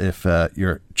if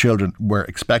your children were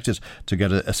expected to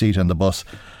get a seat on the bus,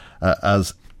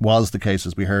 as was the case,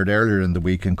 as we heard earlier in the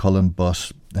week in Cullen,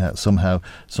 but somehow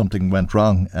something went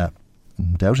wrong,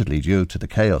 undoubtedly due to the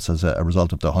chaos as a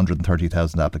result of the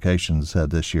 130,000 applications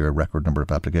this year, a record number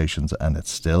of applications, and it's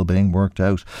still being worked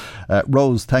out.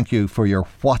 Rose, thank you for your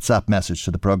WhatsApp message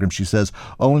to the programme. She says,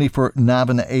 only for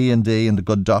Navan A&D and the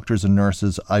good doctors and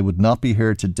nurses, I would not be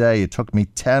here today. It took me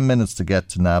 10 minutes to get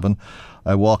to Navan.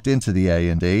 I walked into the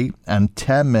A&D and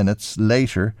 10 minutes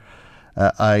later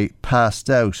I passed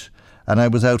out and I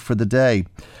was out for the day.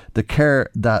 The care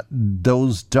that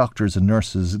those doctors and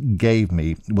nurses gave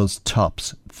me was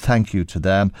tops. thank you to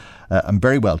them. I'm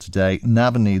very well today.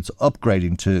 Navan needs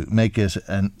upgrading to make it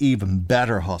an even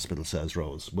better hospital, says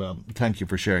Rose. Well, thank you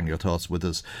for sharing your thoughts with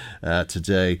us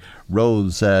today.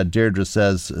 Rose, Deirdre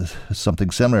says something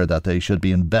similar, that they should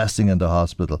be investing in the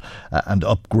hospital and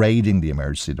upgrading the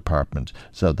emergency department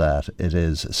so that it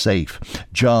is safe.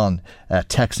 John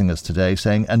texting us today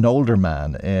saying an older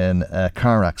man in a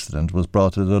car accident was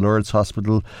brought to the Lourdes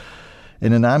Hospital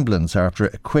in an ambulance after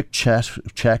a quick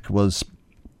check was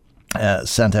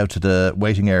sent out to the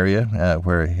waiting area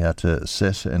where he had to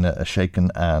sit in a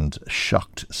shaken and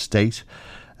shocked state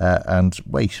and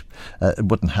wait. It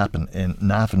wouldn't happen in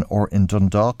Navan or in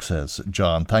Dundalk, says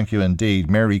John. Thank you indeed.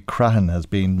 Mary Crahan has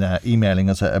been emailing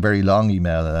us a very long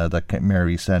email that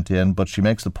Mary sent in, but she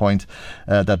makes the point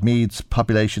that Meath's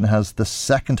population has the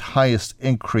second highest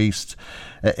increase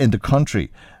in the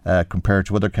country compared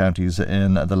to other counties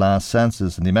in the last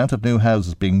census, and the amount of new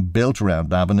houses being built around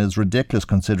Navan is ridiculous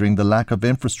considering the lack of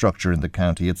infrastructure in the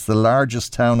county. It's the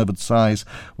largest town of its size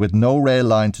with no rail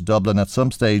line to Dublin. At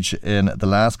some stage in the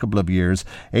last couple of years,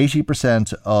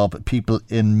 80% of people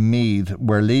in Meath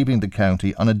were leaving the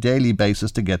county on a daily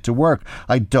basis to get to work.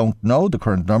 I don't know the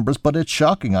current numbers, but it's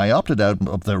shocking. I opted out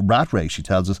of the rat race, she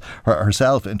tells us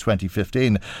herself, in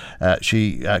 2015.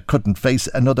 She couldn't face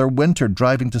another winter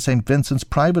driving to St. Vincent's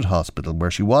Private Hospital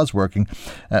where she was working,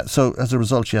 so as a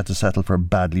result she had to settle for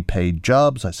badly paid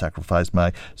jobs. I sacrificed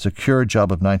my secure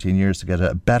job of 19 years to get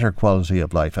a better quality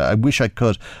of life. I wish I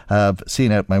could have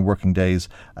seen out my working days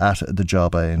at the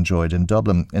job I enjoyed in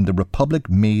Dublin. In the Republic,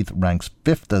 Meath ranks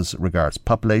 5th as regards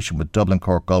population, with Dublin,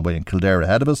 Cork, Galway and Kildare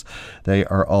ahead of us. They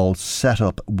are all set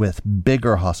up with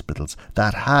bigger hospitals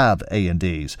that have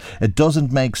A&Es. It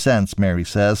doesn't make sense, Mary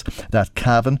says, that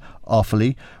Cavan,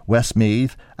 Offaly,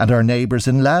 Westmeath and our neighbours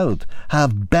in Louth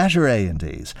have better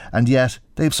A&Es, and yet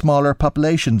they've smaller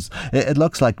populations. It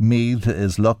looks like Meath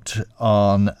is looked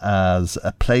on as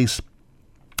a place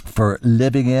for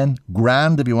living in.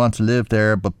 Grand if you want to live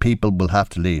there, but people will have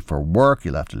to leave for work,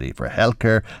 you'll have to leave for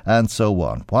healthcare and so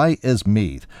on. Why is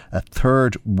Meath a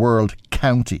third world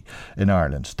county in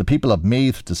Ireland? The people of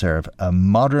Meath deserve a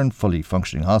modern, fully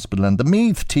functioning hospital, and the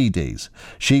Meath TDs,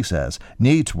 she says,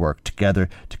 need to work together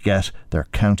to get their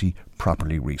county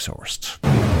properly resourced.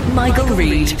 Michael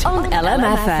Reid on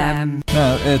LMFM.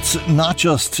 Now, it's not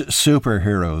just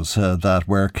superheroes that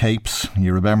wear capes.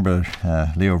 You remember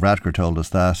Leo Radker told us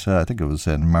that, I think it was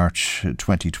in March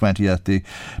 2020 at the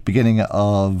beginning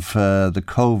of the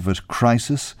COVID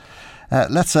crisis.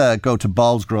 Let's go to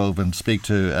Ballsgrove and speak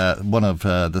to one of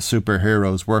the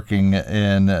superheroes working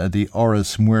in the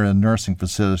Oris Muira nursing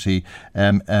facility,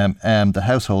 the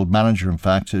household manager, in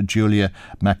fact, Julia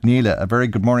McNeela. A very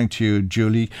good morning to you,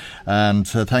 Julie, and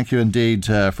thank you indeed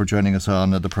for joining us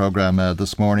on the programme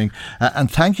this morning. And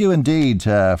thank you indeed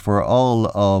for all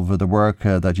of the work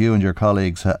that you and your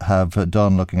colleagues have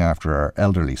done looking after our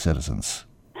elderly citizens.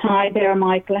 Hi there,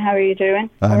 Michael. How are you doing?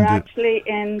 We're actually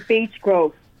in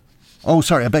Beechgrove. Oh,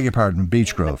 sorry, I beg your pardon,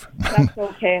 Beechgrove. That's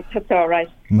okay, that's all right.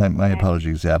 My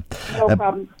apologies, yeah. No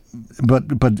problem.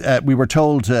 But we were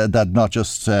told that not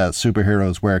just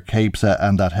superheroes wear capes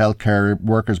and that healthcare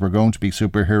workers were going to be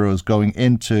superheroes going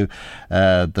into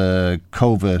the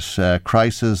COVID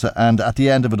crisis, and at the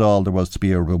end of it all there was to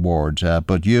be a reward.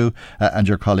 But you and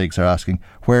your colleagues are asking,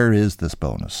 where is this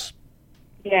bonus?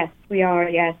 Yes, we are,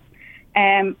 yes.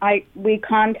 We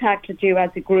contacted you as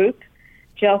a group.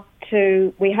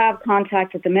 We have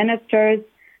contacted the ministers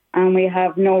and we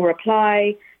have no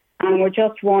reply, and we're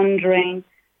just wondering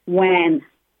when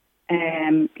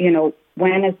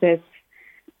is this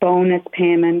bonus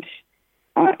payment,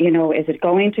 is it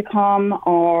going to come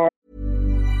or...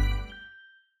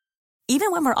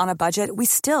 Even when we're on a budget, we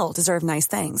still deserve nice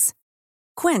things.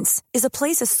 Quince is a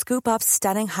place to scoop up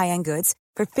stunning high-end goods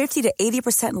for 50 to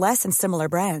 80% less than similar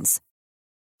brands.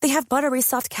 They have buttery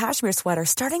soft cashmere sweaters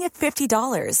starting at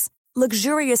 $50,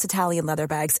 luxurious Italian leather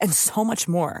bags, and so much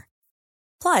more.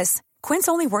 Plus, Quince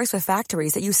only works with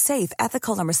factories that use safe,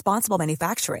 ethical, and responsible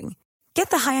manufacturing. Get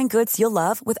the high-end goods you'll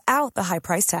love without the high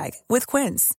price tag with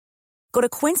Quince. Go to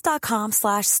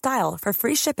quince.com/style for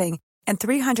free shipping and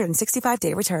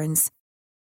 365-day returns.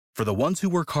 For the ones who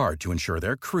work hard to ensure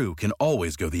their crew can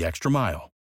always go the extra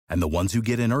mile, and the ones who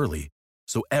get in early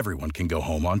so everyone can go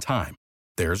home on time,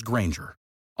 there's Grainger,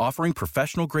 offering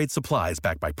professional-grade supplies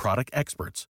backed by product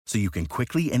experts so you can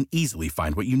quickly and easily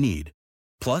find what you need.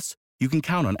 Plus, you can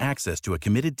count on access to a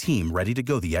committed team ready to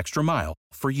go the extra mile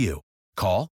for you.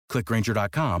 Call, click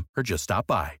Grainger.com, or just stop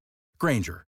by.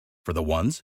 Grainger, for the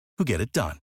ones who get it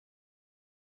done.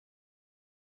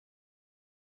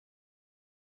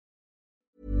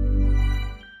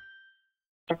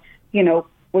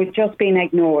 we've just been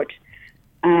ignored.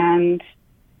 And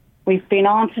we've been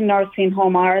on to Nursing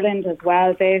Home Ireland as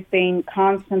well. They've been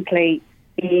constantly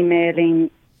emailing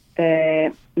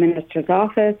the Minister's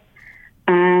office,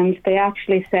 and they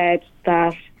actually said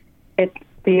that it's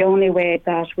the only way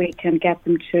that we can get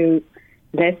them to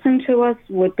listen to us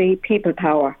would be people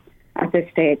power at this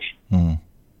stage.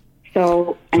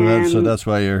 So that's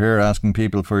why you're here asking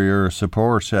people for your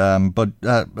support. But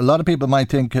a lot of people might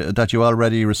think that you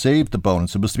already received the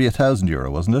bonus. It was to be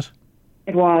 €1,000, wasn't it?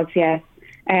 It was, yes.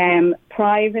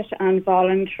 Private and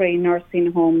voluntary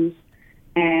nursing homes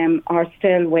are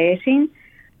still waiting,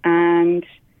 and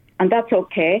that's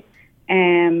okay.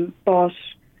 But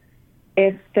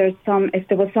if there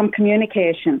was some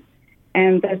communication,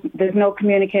 and there's no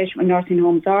communication with Nursing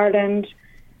Homes Ireland,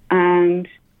 and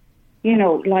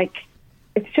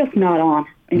it's just not on.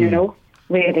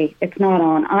 Really, it's not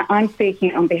on. I'm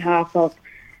speaking on behalf of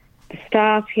the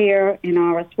staff here in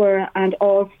Araswara and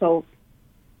also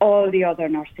all the other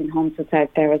nursing homes that's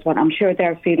out there as well. I'm sure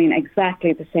they're feeling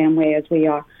exactly the same way as we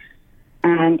are.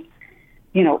 And,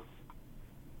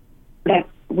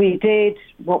 we did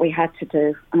what we had to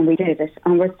do, and we did it.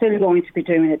 And we're still going to be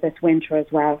doing it this winter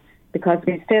as well, because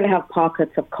we still have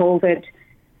pockets of COVID.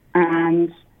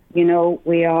 And,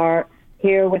 we are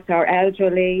here with our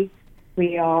elderly.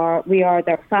 We are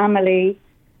their family.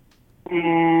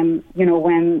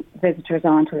 When visitors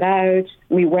aren't allowed,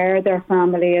 we were their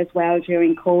family as well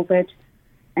during COVID.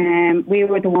 We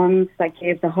were the ones that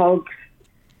gave the hugs,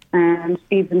 and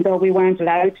even though we weren't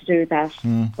allowed to do that,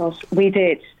 but we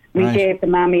did. We gave the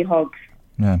mammy hugs,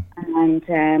 and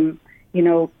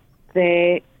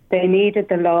they needed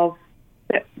the love.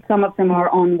 Some of them are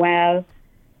unwell,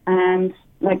 and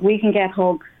we can get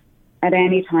hugs at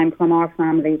any time from our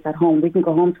families at home. We can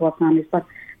go home to our families, but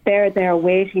they're there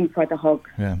waiting for the hug.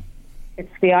 Yeah.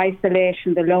 It's the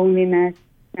isolation, the loneliness.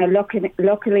 Now,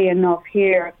 luckily enough,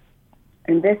 here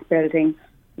in this building,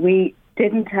 we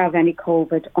didn't have any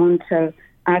COVID until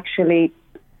actually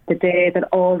the day that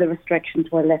all the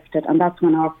restrictions were lifted, and that's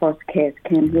when our first case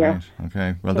came here. Right.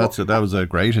 Okay. Well, that was a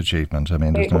great achievement. I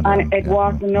mean, it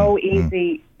was no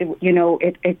easy.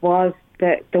 It was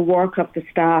the work of the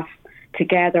staff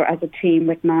together as a team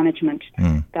with management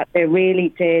that they really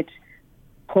did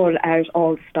pull out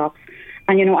all the stops.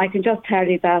 And, I can just tell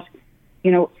you that,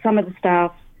 some of the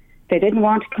staff, they didn't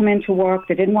want to come into work.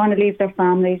 They didn't want to leave their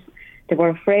families. They were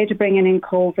afraid of bringing in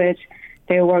COVID.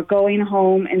 They were going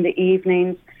home in the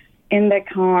evenings in their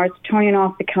cars, turning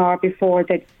off the car before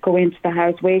they go into the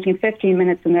house, waiting 15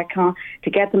 minutes in their car to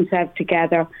get themselves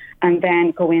together and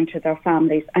then go into their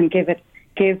families and give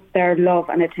their love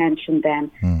and attention then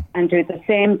and do the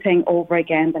same thing over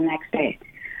again the next day.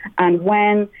 And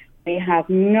when we have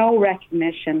no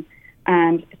recognition,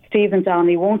 and Stephen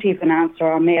Donnelly won't even answer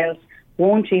our mails,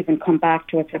 won't even come back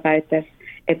to us about this,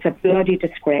 it's a bloody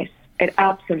disgrace. It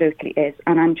absolutely is.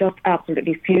 And I'm just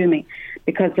absolutely fuming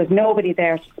because there's nobody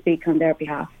there to speak on their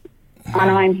behalf.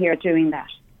 And I'm here doing that.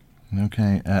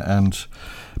 Okay, and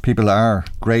people are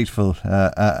grateful,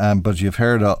 but you've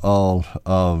heard all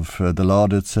of the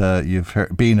laudits. You've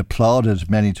been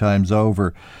applauded many times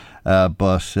over,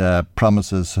 but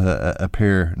promises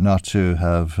appear not to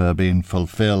have been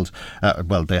fulfilled.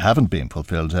 Well, they haven't been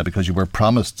fulfilled because you were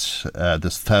promised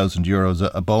this €1,000,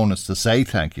 a bonus to say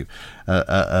thank you,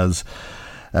 as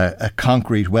a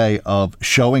concrete way of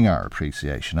showing our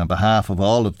appreciation on behalf of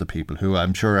all of the people who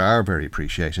I'm sure are very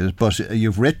appreciated. But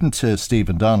you've written to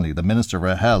Stephen Donnelly, the Minister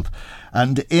for Health,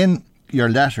 and in your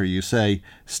letter you say,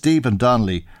 Stephen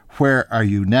Donnelly, where are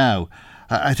you now?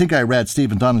 I think I read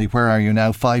Stephen Donnelly, where are you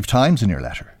now 5 times in your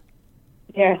letter.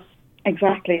 Yes,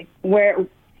 exactly. When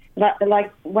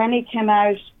he came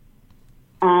out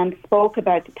and spoke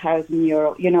about the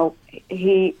 €1,000,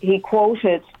 he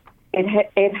quoted,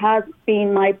 It has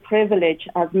been my privilege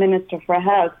as Minister for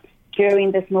Health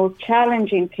during this most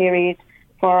challenging period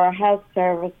for our health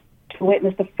service to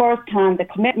witness the first time the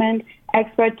commitment,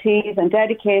 expertise and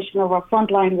dedication of our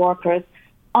frontline workers.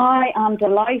 I am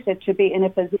delighted to be in a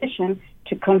position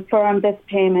to confirm this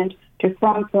payment to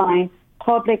frontline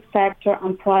public sector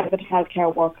and private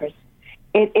healthcare workers.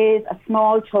 It is a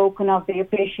small token of the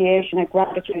appreciation and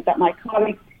gratitude that my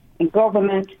colleagues in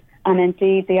government and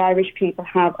indeed the Irish people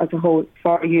have as a whole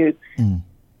for you.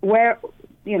 Where,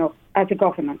 as a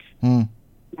government.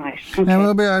 Right. Okay. Now,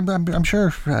 I'm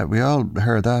sure we all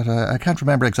heard that. I can't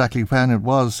remember exactly when it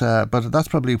was, but that's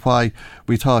probably why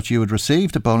we thought you had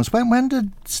received a bonus. When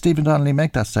did Stephen Donnelly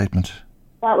make that statement?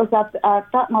 That was at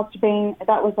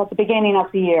the beginning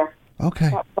of the year. Okay.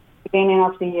 That was at the beginning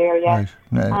of the year, yes.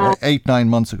 Right. 8-9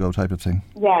 months ago type of thing.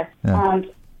 Yes. Yeah. And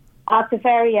at the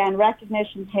very end,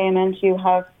 recognition payment, you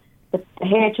have the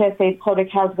HSE public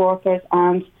health workers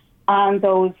and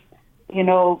those,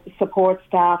 support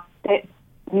staff.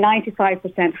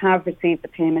 95% have received the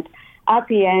payment. At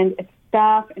the end, it's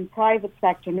staff in private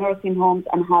sector nursing homes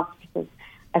and hospitals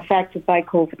affected by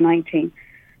COVID-19.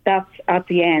 That's at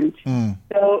the end.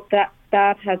 So that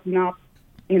has not,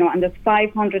 and there's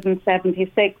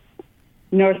 576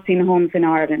 nursing homes in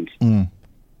Ireland.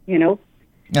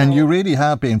 And you really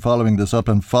have been following this up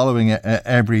and following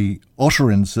every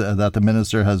utterance that the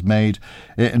Minister has made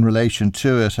in relation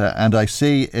to it. And I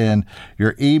see in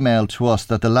your email to us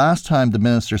that the last time the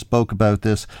Minister spoke about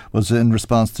this was in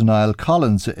response to Niall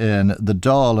Collins in the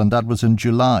Dáil, and that was in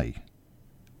July.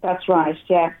 That's right,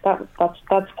 yeah,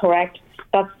 that's correct.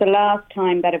 That's the last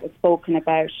time that it was spoken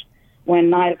about, when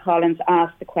Niall Collins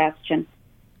asked the question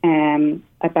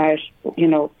about,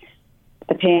 the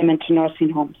payment to nursing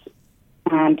homes.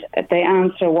 And the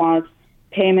answer was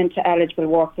payment to eligible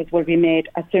workers will be made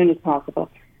as soon as possible.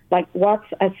 Like,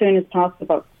 what's as soon as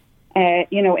possible?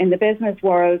 In the business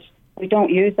world, we don't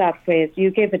use that phrase.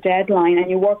 You give a deadline and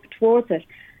you work towards it.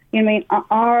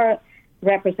 Our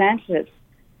representatives,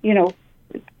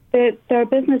 they're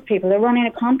business people. They're running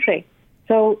a country.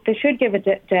 So they should give a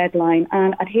deadline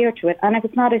and adhere to it. And if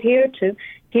it's not adhered to,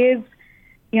 give,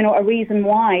 a reason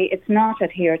why it's not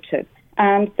adhered to.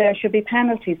 And there should be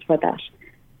penalties for that.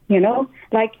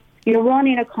 Like, you're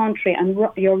running a country and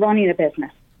you're running a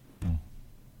business.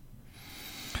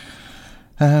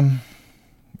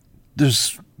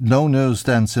 There's no news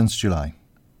then since July.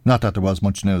 Not that there was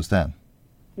much news then.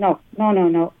 No.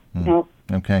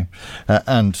 Okay.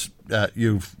 And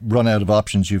you've run out of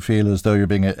options. You feel as though you're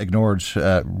being ignored.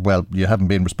 You haven't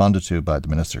been responded to by the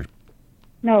Minister.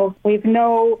 No, we've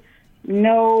no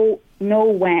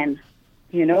when.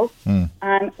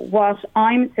 And what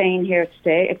I'm saying here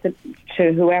today,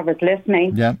 to whoever's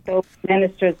listening, those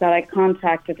ministers that I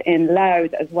contacted in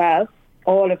Louth as well,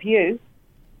 all of you,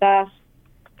 that,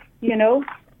 the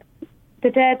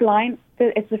deadline,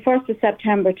 it's the 1st of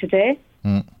September today.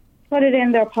 Put it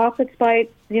in their pockets by,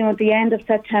 the end of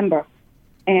September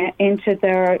into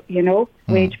their,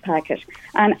 wage packet.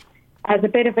 And as a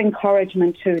bit of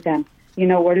encouragement to them,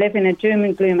 we're living in doom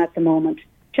and gloom at the moment.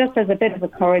 Just as a bit of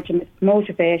encouragement,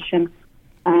 motivation,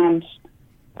 and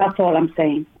that's all I'm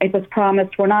saying. It was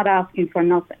promised. We're not asking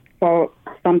for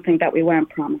something that we weren't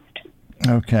promised.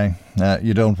 Okay.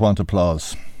 You don't want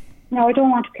applause? No, I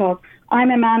don't want applause. I'm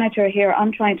a manager here.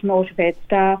 I'm trying to motivate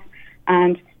staff,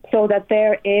 and so that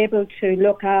they're able to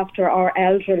look after our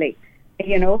elderly.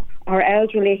 Our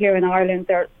elderly here in Ireland,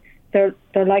 they're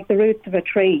like the roots of a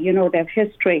tree. They have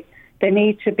history. They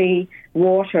need to be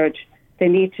watered. They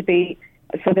need to be,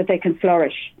 so that they can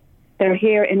flourish. They're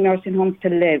here in nursing homes to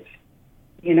live,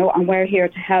 and we're here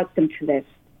to help them to live.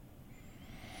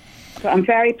 So I'm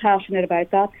very passionate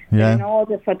about that. Yeah. In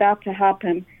order for that to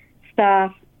happen,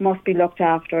 staff must be looked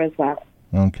after as well.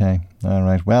 Okay, all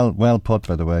right. Well put,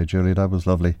 by the way, Julie. That was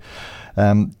lovely.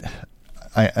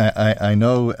 I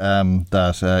know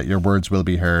that your words will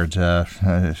be heard.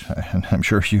 And I'm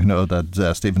sure you know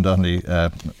that Stephen Donnelly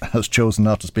has chosen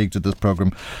not to speak to this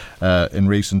programme in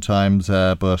recent times,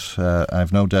 but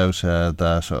I've no doubt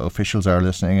that officials are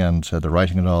listening and they're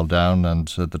writing it all down, and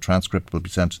the transcript will be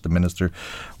sent to the Minister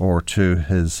or to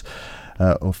his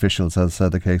officials, as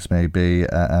the case may be,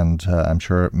 and I'm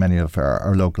sure many of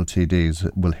our local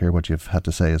TDs will hear what you've had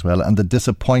to say as well, and the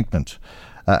disappointment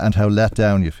and how let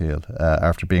down you feel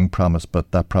after being promised,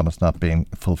 but that promise not being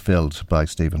fulfilled by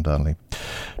Stephen Donnelly.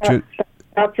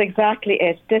 That's exactly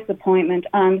it. Disappointment,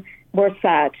 and we're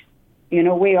sad.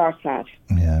 We are sad.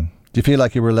 Yeah. Do you feel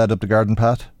like you were led up the garden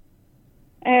path?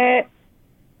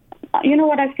 You know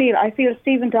what I feel? I feel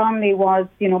Stephen Donnelly was,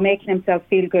 making himself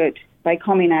feel good by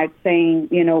coming out saying,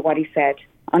 what he said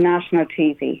on national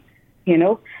TV.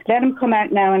 Let him come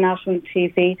out now on national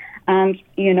TV and,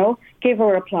 give a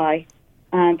reply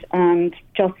and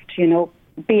just,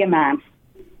 be a man.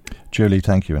 Julie,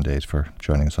 thank you indeed for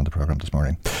joining us on the programme this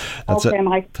morning. That's okay,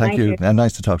 Mike. Thank you. And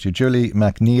nice to talk to you. Julie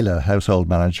McNeela, Household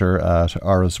Manager at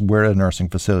Áras Mhuire Nursing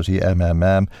Facility,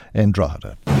 MMM, in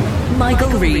Drogheda.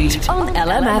 Michael Reid on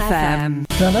LMFM.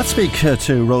 Now let's speak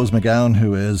to Rose McGowan,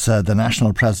 who is the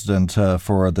National President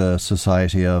for the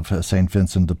Society of St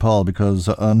Vincent de Paul, because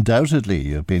undoubtedly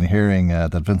you've been hearing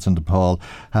that Vincent de Paul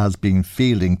has been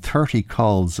fielding 30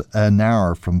 calls an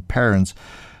hour from parents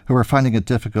who are finding it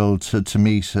difficult to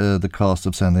meet the cost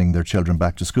of sending their children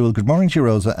back to school. Good morning to you,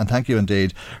 Rosa, and thank you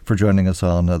indeed for joining us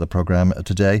on the programme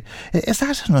today. Is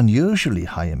that an unusually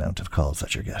high amount of calls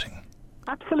that you're getting?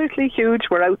 Absolutely huge.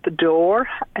 We're out the door.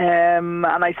 And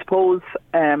I suppose,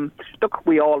 look,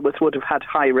 we always would have had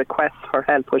high requests for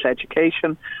help with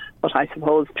education, but I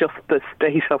suppose just the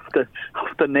state of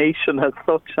the nation as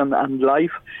such and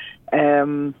life,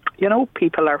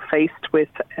 people are faced with,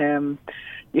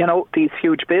 these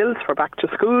huge bills for back to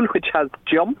school, which has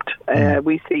jumped.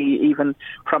 We see even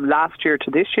from last year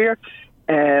to this year,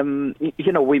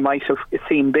 we might have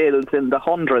seen bills in the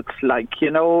hundreds, now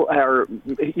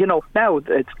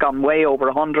it's gone way over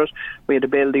 100. We had a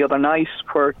bill the other night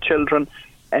for children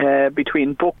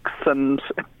between books and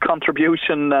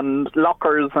contribution and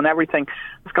lockers and everything.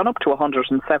 It's gone up to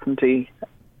 170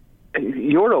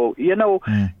 euro,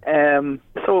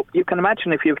 so you can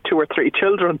imagine if you have 2 or 3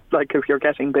 children, like if you're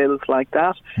getting bills like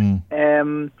that.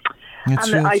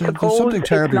 I suppose something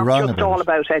terribly it's not wrong just about all it.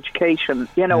 about education.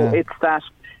 It's that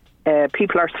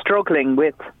people are struggling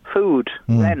with food,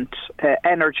 rent,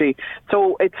 energy.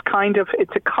 So it's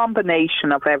a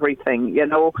combination of everything,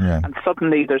 and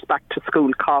suddenly there's back to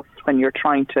school costs when you're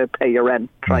trying to pay your rent,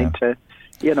 trying to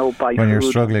buy when food. you're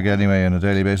struggling anyway on a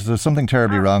daily basis. There's something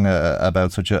terribly wrong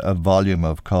about such a volume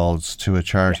of calls to a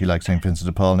charity like St. Vincent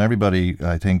de Paul, and everybody,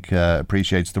 I think,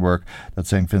 appreciates the work that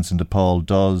St. Vincent de Paul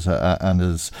does and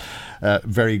is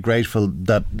very grateful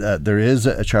that there is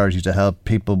a charity to help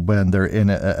people when they're in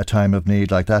a time of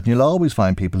need like that. And you'll always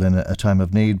find people in a time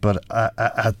of need, but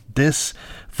at this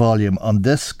volume, on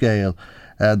this scale,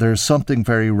 there's something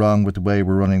very wrong with the way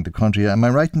we're running the country. Am I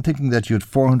right in thinking that you had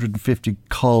 450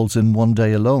 calls in one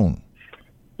day alone?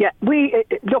 Yeah,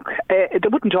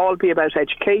 it wouldn't all be about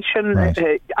education.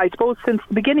 Right. I suppose since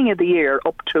the beginning of the year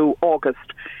up to August,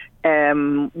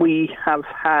 we have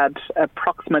had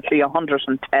approximately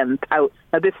 110,000.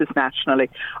 Now, this is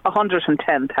nationally,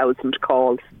 110,000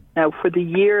 calls. Now, for the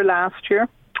year last year,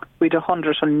 we had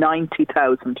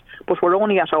 190,000, but we're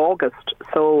only at August,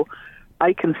 so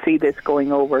I can see this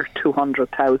going over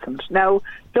 200,000. Now,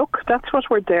 look, that's what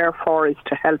we're there for, is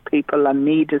to help people, and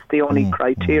need is the only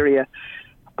criteria.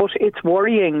 But it's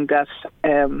worrying that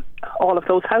all of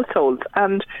those households,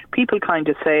 and people kind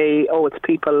of say, oh, it's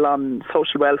people on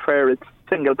social welfare, it's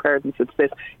single parents, it's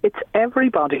this. It's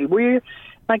everybody. We're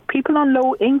like, people on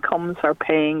low incomes are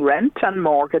paying rent and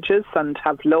mortgages and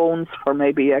have loans for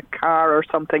maybe a car or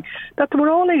something that they were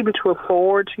all able to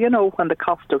afford, when the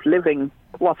cost of living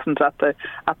wasn't at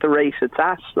the rate it's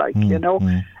at,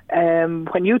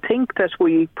 when you think that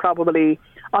we probably,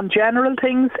 on general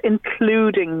things,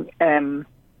 including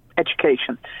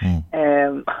education,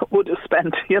 would have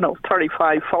spent,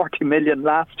 35, 40 million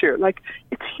last year. Like,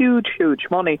 it's huge, huge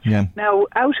money. Yeah. Now,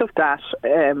 out of that,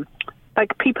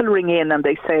 people ring in and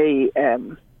they say, I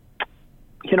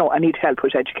need help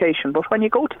with education. But when you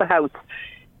go to the house,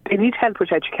 they need help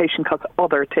with education because of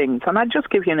other things. And I'll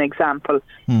just give you an example.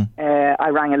 I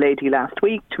rang a lady last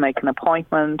week to make an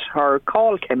appointment. Her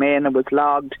call came in and was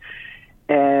logged.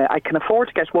 I can afford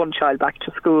to get one child back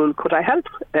to school. Could I help?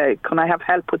 Can I have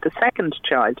help with the second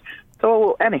child?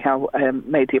 So anyhow,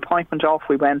 made the appointment, off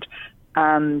we went.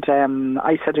 And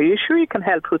I said, are you sure you can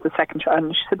help with the second child?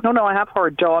 And she said, no, I have her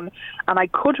done. And I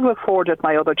could have afforded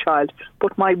my other child,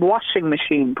 but my washing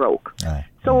machine broke.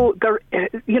 So, there,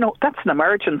 that's an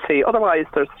emergency. Otherwise,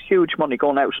 there's huge money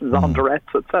going out in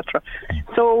laundrettes, etc.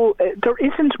 So, there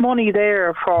isn't money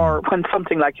there for when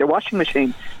something like your washing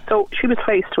machine. So, she was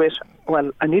faced with,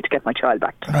 well, I need to get my child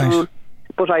back to school,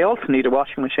 but I also need a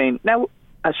washing machine. Now,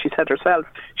 as she said herself,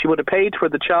 she would have paid for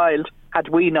the child had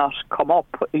we not come up,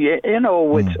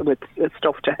 with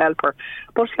stuff to help her.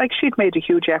 But she'd made a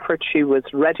huge effort. She was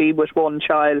ready with one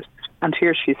child, and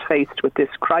here she's faced with this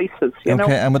crisis.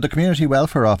 Okay, and would the community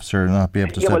welfare officer not be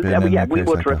able to step in? Yeah, we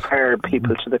would refer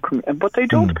people to the community, but they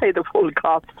don't pay the full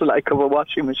cost of a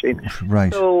washing machine.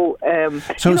 Right. So,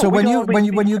 so when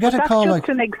you get a call, that's just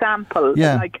an example.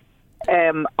 Yeah.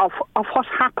 Of what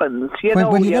happens,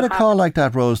 When you get a call like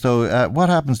that, Rose, though, what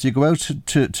happens? Do you go out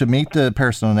to meet the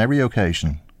person on every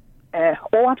occasion?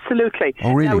 Oh, absolutely.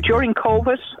 Oh, really? Now, during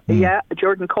COVID,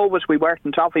 during COVID we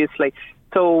weren't, obviously.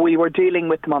 So we were dealing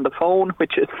with them on the phone,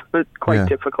 which is quite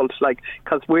difficult,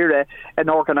 because we're an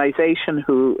organisation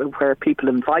where people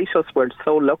invite us. We're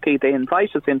so lucky. They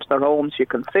invite us into their homes. You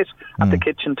can sit at the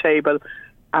kitchen table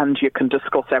and you can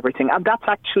discuss everything. And that's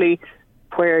actually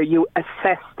where you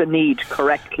assess the need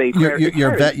correctly.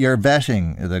 You're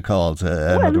vetting the calls, in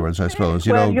other words, I suppose.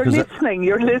 You're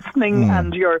listening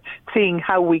and you're seeing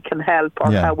how we can help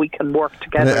or how we can work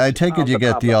together. I take it you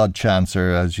get the odd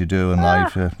chancer, as you do in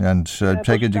life, and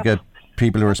take it you get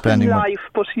people who are spending life,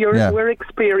 but we're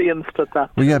experienced at that.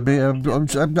 Well,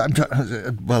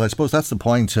 well, I suppose that's the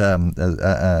point. And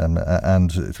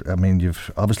I mean,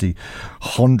 you've obviously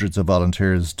hundreds of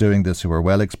volunteers doing this who are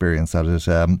well experienced at it.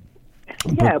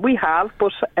 Yeah, we have,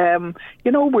 but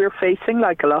we're facing,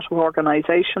 like a lot of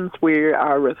organisations, we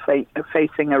are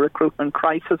facing a recruitment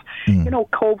crisis.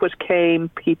 COVID came,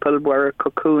 people were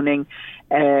cocooning.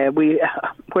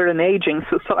 We're an ageing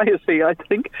society, I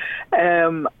think,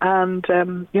 and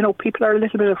people are a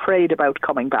little bit afraid about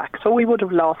coming back. So we would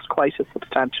have lost quite a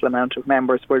substantial amount of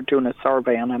members. We're doing a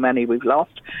survey on how many we've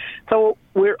lost. So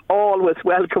we're always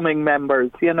welcoming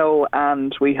members,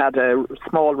 and we had a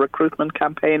small recruitment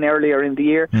campaign earlier in the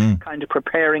year, kind of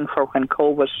preparing for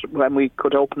when we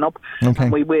could open up. Okay.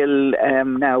 And we will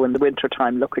now in the winter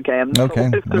time look again. Okay.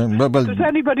 So if there's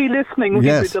anybody listening,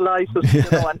 we'd be delighted.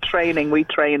 And training, we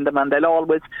train them, and they'll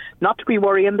always, not to be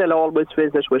worrying, they'll always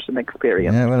visit with an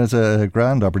experience. Yeah, well, it's a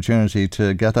grand opportunity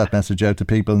to get that message out to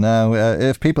people now.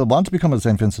 If people want to become a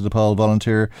St. Vincent de Paul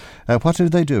volunteer, what do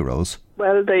they do, Rose?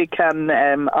 Well, they can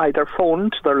either phone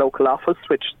to their local office,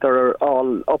 which they're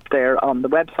all up there on the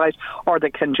website, or they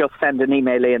can just send an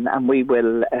email in and we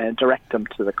will direct them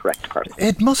to the correct person.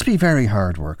 It must be very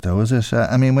hard work, though, is it?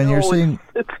 I mean, when you're seeing...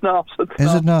 It's not.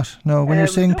 Is it not? No, when you're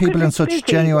seeing people in such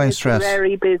genuine stress. It's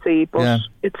very busy, but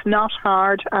it's not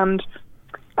hard, and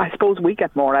I suppose we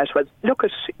get more out of it. Look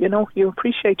at, you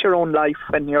appreciate your own life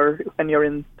when you're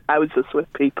in houses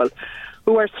with people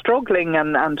who are struggling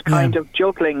and kind of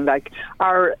juggling. Like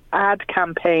our ad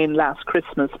campaign last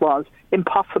Christmas was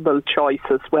impossible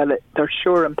choices. Well, they're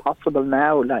sure impossible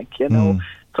now,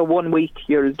 So 1 week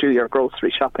you'll do your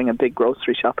grocery shopping, a big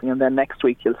grocery shopping, and then next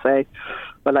week you'll say,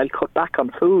 well, I'll cut back on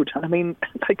food. And I mean,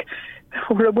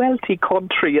 we're a wealthy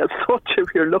country as such if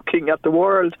you're looking at the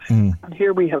world. And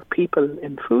here we have people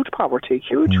in food poverty,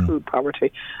 huge food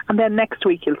poverty. And then next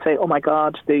week you'll say, oh my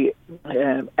God, the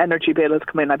energy bill has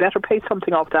come in. I better pay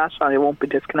something off that and I won't be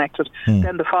disconnected.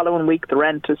 Then the following week the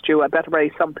rent is due. I better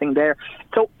pay something there.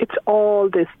 So it's all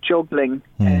this juggling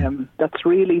that's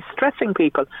really stressing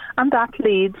people. And that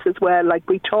leads as well, like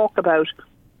we talk about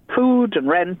food and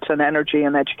rent and energy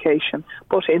and education,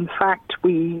 but in fact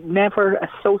we never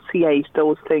associate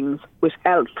those things with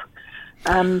health,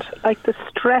 and like the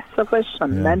stress of it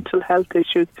and mental health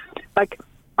issues. Like,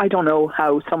 I don't know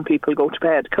how some people go to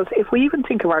bed, because if we even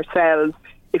think of ourselves,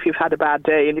 if you've had a bad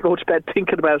day and you go to bed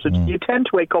thinking about it, you tend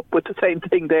to wake up with the same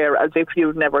thing there as if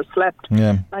you've never slept.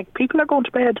 Like, people are going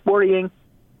to bed worrying,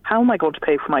 how am I going to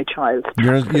pay for my child?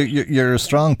 You're a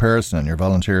strong person, and your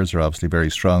volunteers are obviously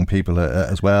very strong people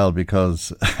as well,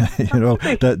 because the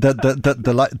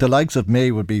likes of me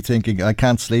would be thinking, I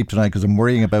can't sleep tonight because I'm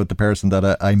worrying about the person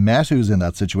that I met who's in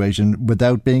that situation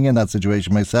without being in that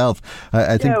situation myself.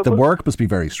 I think the work must be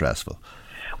very stressful.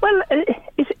 Well,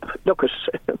 look,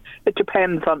 it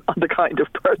depends on the kind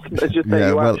of person, as you say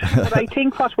you are. But I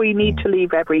think what we need to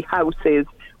leave every house is,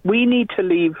 we need to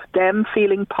leave them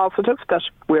feeling positive that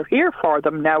we're here for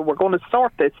them now, we're going to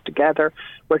sort this together,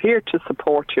 we're here to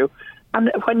support you.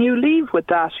 And when you leave with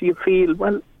that, you feel,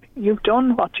 well, you've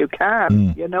done what you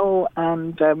can,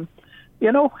 and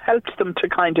helps them to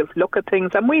kind of look at things.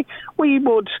 And we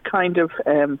would kind of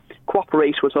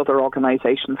cooperate with other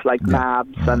organisations like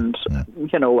Labs and,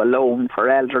 a loan for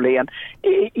elderly. And,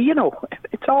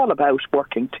 it's all about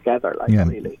working together,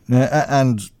 really.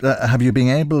 And have you been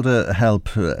able to help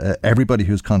everybody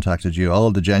who's contacted you, all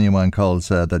the genuine calls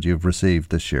that you've received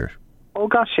this year? Oh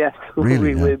gosh, yes.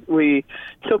 Really? We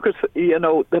look at,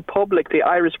 the public, the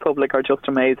Irish public are just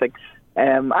amazing.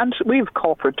 And we've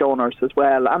corporate donors as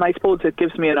well, and I suppose it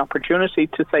gives me an opportunity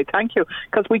to say thank you,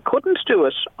 because we couldn't do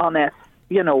it unless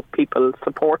people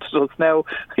supported us. Now,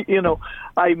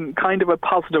 I'm kind of a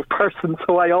positive person,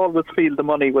 so I always feel the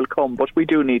money will come, but we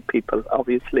do need people,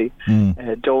 obviously,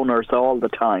 donors all the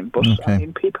time. But I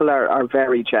mean, people are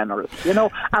very generous, and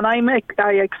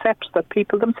I accept that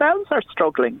people themselves are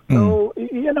struggling. So,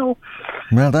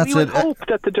 well, that's we hope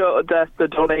that the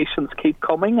donations keep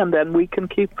coming, and then we can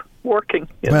keep working.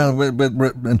 Well,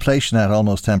 with inflation at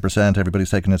almost 10%,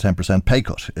 everybody's taking a 10% pay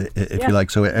cut, if you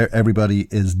like. So everybody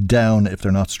is down. If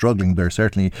they're not struggling, they're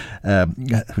certainly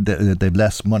they've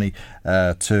less money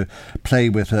to play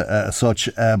with as such.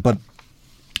 But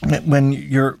when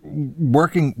you're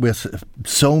working with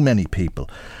so many people,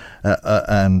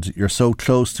 and you're so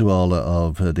close to all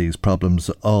of these problems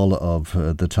all of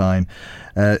the time,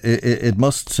 it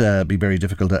must be very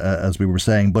difficult, as we were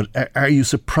saying. But are you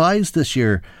surprised this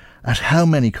year at how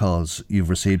many calls you've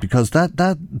received, because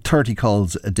that 30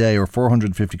 calls a day or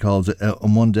 450 calls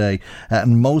on one day,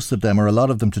 and most of them, or a lot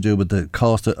of them, to do with the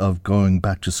cost of going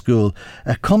back to school,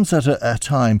 comes at a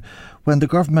time when the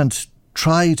government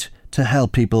tried to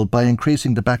help people by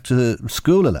increasing the back to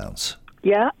school allowance.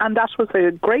 Yeah, and that was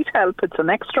a great help. It's an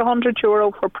extra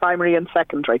 €100 for primary and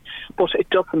secondary, but it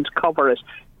doesn't cover it.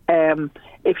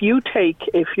 If you've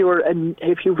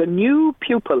a new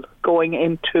pupil going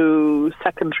into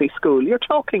secondary school, you're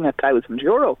talking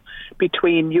 €1,000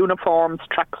 between uniforms,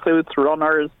 tracksuits,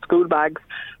 runners, school bags,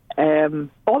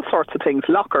 all sorts of things,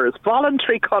 lockers,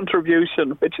 voluntary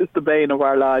contribution, which is the bane of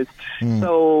our lives.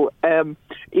 So,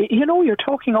 you're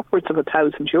talking upwards of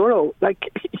 €1,000.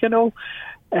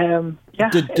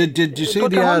 Did you see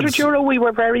but the ads? €100, we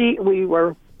were very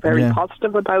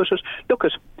positive about it. Look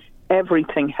at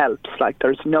everything helps.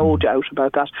 There's no doubt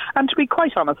about that. And to be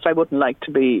quite honest, I wouldn't like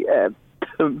to be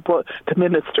the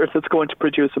minister that's going to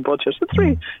produce a budget. It's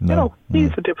really,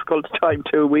 he's a difficult time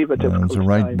too. We've a difficult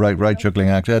time. It's a right juggling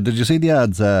act. Did you see the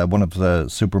ads? One of the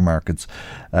supermarkets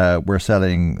were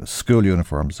selling school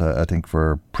uniforms, I think,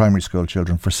 for primary school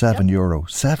children for €7.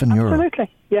 €7. Absolutely.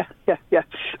 Yeah.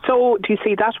 So, do you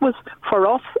see, that was, for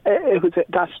us, it was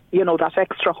that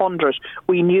extra 100.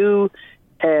 We knew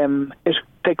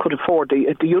they could afford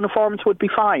the uniforms would be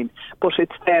fine, but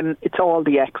it's all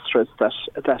the extras that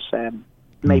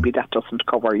maybe that doesn't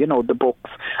cover, the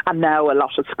books. And now a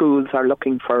lot of schools are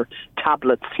looking for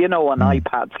tablets, and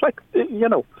iPads.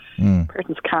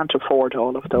 Parents can't afford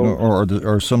all of those.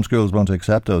 Or some schools won't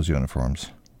accept those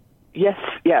uniforms. Yes,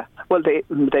 yeah. Well,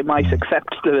 they might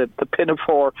accept the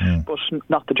pinafore, but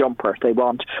not the jumper they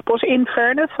want. But in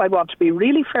fairness, I want to be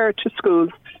really fair to schools.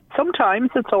 Sometimes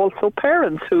it's also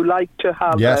parents who like to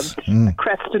have a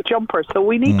crested jumper, so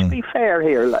we need to be fair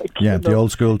here. The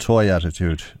old school toy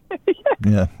attitude.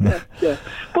 Yeah.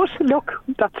 But look,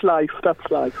 that's life.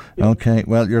 Okay,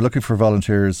 well, you're looking for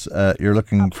volunteers. You're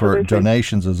looking for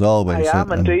donations as always. I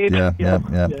am indeed.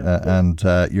 And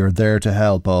you're there to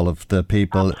help all of the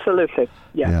people. Absolutely.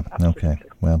 Yeah. Absolutely. Okay.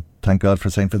 Well, thank God for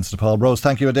St. Vincent de Paul. Rose,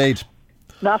 thank you indeed.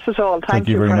 Not at all. Thank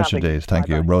you very much indeed. Thank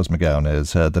you. Rose McGowan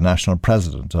is the National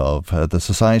President of the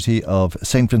Society of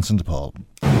St. Vincent de Paul.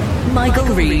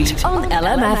 Michael Reid on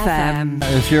LMFM.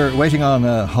 If you're waiting on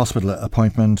a hospital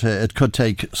appointment, it could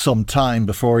take some time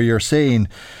before you're seen.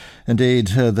 Indeed,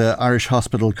 the Irish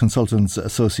Hospital Consultants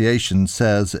Association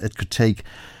says it could take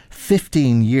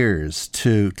 15 years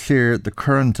to clear the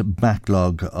current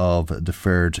backlog of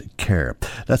deferred care.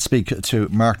 Let's speak to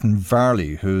Martin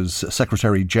Varley, who's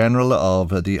Secretary General of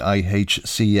the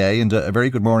IHCA. And a very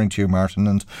good morning to you, Martin,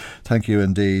 and thank you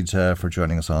indeed for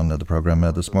joining us on the programme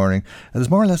this morning. There's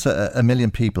more or less a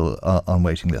million people on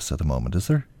waiting lists at the moment, is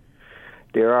there?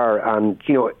 There are, and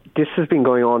this has been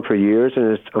going on for years,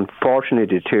 and it's unfortunately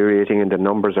deteriorating, and the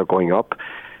numbers are going up.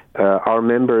 Our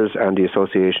members and the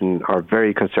association are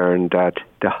very concerned that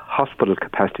the hospital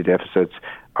capacity deficits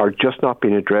are just not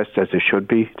being addressed as they should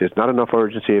be. There's not enough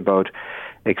urgency about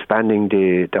expanding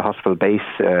the hospital base,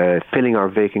 filling our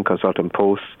vacant consultant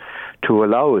posts to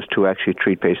allow us to actually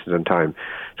treat patients on time.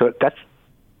 So that's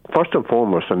first and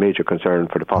foremost a major concern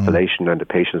for the population and the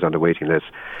patients on the waiting list.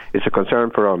 It's a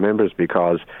concern for our members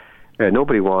because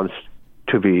nobody wants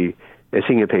to be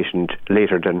seeing a patient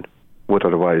later than would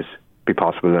otherwise be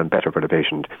possible and better for the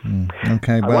patient.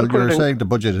 Okay, well, you're saying the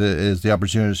budget is the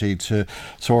opportunity to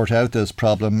sort out this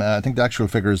problem. I think the actual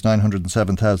figure is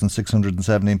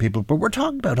 907,617 people, but we're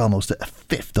talking about almost a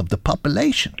fifth of the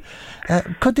population.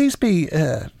 Could these be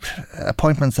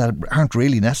appointments that aren't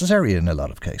really necessary in a lot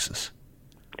of cases?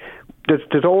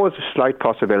 There's always a slight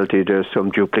possibility there's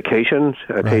some duplication.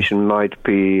 A patient might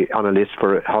be on a list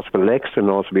for Hospital X and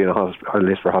also be on a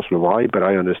list for Hospital Y, but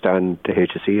I understand the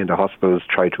HSE and the hospitals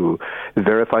try to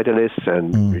verify the list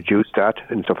and reduce that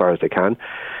insofar as they can.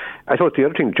 I thought the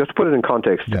other thing, just to put it in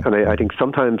context, and I think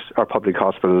sometimes our public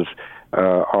hospitals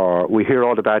we hear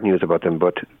all the bad news about them,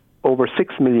 but over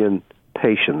 6 million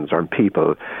patients or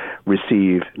people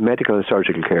receive medical and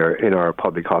surgical care in our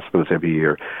public hospitals every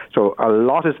year. So a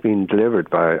lot has been delivered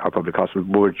by our public hospitals.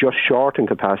 We're just short in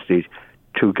capacity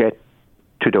to get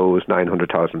to those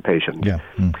 900,000 patients.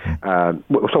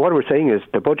 So what we're saying is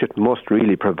the budget must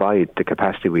really provide the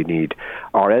capacity we need,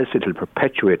 or else it'll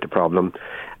perpetuate the problem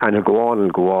and it'll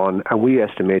go on. And we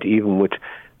estimate even with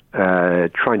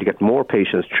trying to get more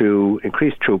patients through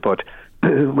increased throughput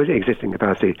with existing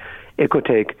capacity, it could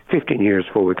take 15 years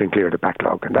before we can clear the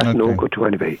backlog, and that's no good to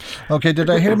anybody. Okay, did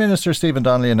I hear Minister Stephen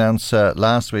Donnelly announce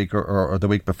last week or the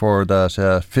week before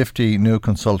that 50 new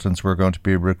consultants were going to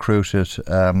be recruited?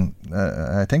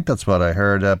 I think that's what I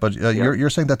heard, but you're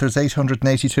saying that there's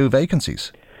 882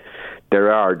 vacancies.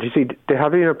 There are. You see, they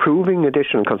have been approving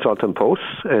additional consultant posts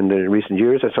in the recent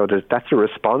years, and so that's a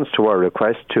response to our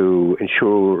request to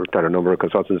ensure that our number of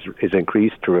consultants is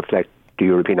increased to reflect the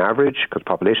European average, because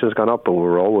population has gone up, but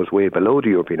we're always way below the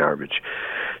European average.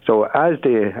 So as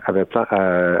they have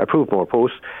approved more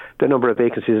posts, the number of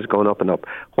vacancies has gone up and up.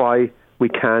 Why? We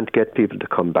can't get people to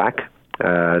come back.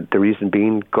 The reason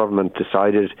being, government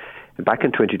decided back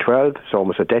in 2012, so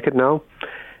almost a decade now,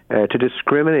 to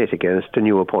discriminate against the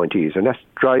new appointees, and that's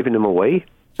driving them away,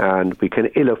 and we can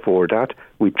ill afford that.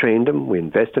 We train them, we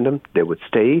invest in them, they would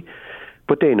stay,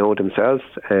 but they know themselves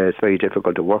it's very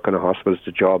difficult to work in a hospital.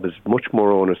 The job is much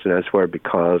more onerous than elsewhere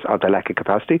because of the lack of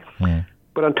capacity.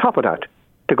 But on top of that,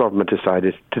 the government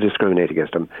decided to discriminate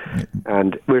against them,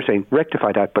 and we're saying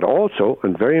rectify that, but also,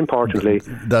 and very importantly,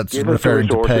 that's give referring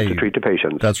us the to pay. to treat the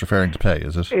patients. That's referring to pay,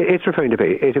 is it? It's referring to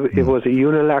pay. It was a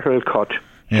unilateral cut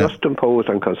just imposed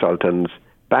on consultants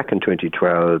back in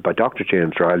 2012 by Dr.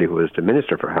 James Riley, who was the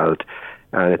Minister for Health,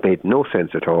 and it made no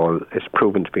sense at all. It's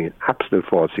proven to be an absolute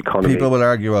false economy. People will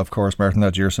argue, of course, Martin,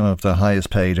 that you're some of the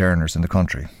highest paid earners in the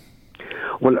country.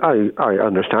 Well, I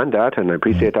understand that, and I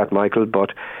appreciate that, Michael,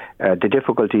 but the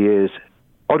difficulty is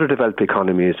other developed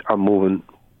economies are moving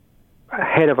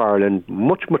ahead of Ireland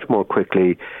much, much more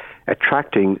quickly,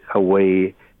 attracting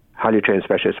away highly trained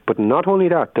specialists. But not only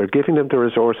that, they're giving them the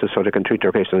resources so they can treat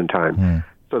their patients in time.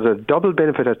 So there's a double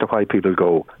benefit as to why people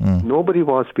go. Nobody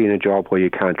wants to be in a job where you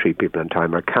can't treat people in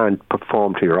time or can't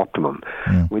perform to your optimum.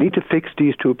 We need to fix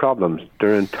these two problems.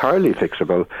 They're entirely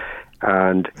fixable.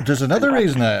 And there's another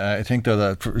reason I think, though,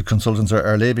 that consultants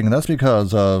are leaving, and that's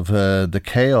because of the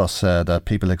chaos that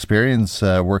people experience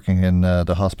working in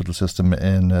the hospital system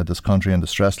in this country, and the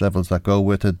stress levels that go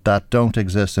with it that don't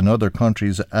exist in other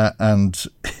countries. And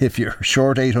if you're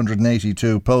short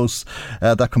 882 posts,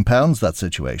 that compounds that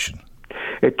situation.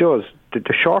 It does.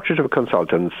 The shortage of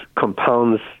consultants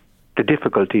compounds the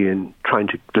difficulty in trying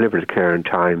to deliver the care in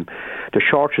time. The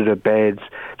shortage of beds,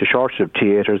 the shortage of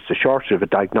theatres, the shortage of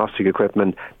diagnostic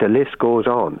equipment, the list goes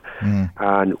on.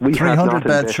 And we 300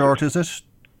 beds short, is it?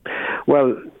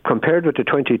 Well, compared with the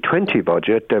 2020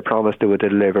 budget, they promised they would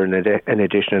deliver an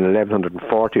additional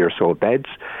 1,140 or so beds.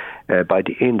 By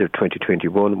the end of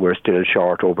 2021, we're still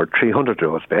short over 300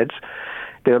 of those beds.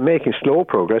 They're making slow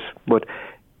progress, but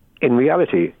in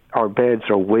reality, our beds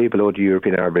are way below the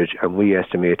European average, and we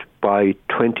estimate by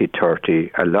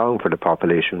 2030, allowing for the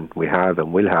population we have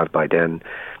and will have by then,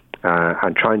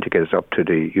 and trying to get us up to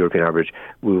the European average,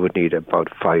 we would need about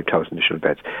 5,000 additional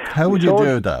beds. How would you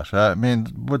do that? I mean,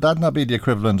 would that not be the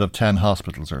equivalent of 10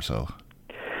 hospitals or so?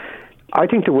 I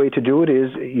think the way to do it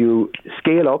is you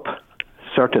scale up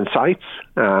certain sites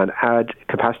and add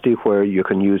capacity where you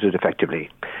can use it effectively.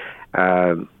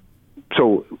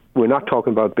 So we're not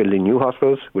talking about building new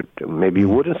hospitals, which maybe you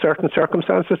would in certain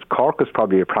circumstances. Cork is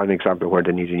probably a prime example where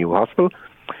they need a new hospital.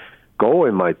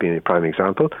 Galway might be a prime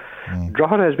example.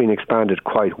 Drogheda has been expanded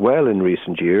quite well in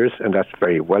recent years, and that's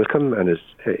very welcome and is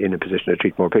in a position to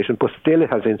treat more patients, but still it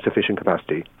has insufficient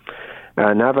capacity.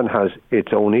 Navan has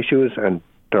its own issues, and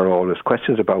there are always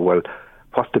questions about, well,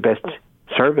 what's the best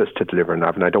service to deliver in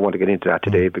Navan? I don't want to get into that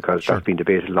today because that's been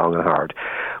debated long and hard.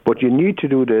 But you need to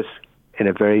do this in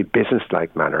a very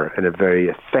business-like manner, in a very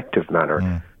effective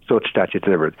manner, such that you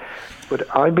deliver it. But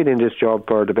I've been in this job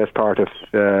for the best part of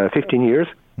 15 years.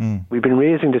 We've been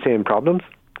raising the same problems.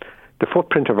 The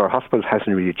footprint of our hospitals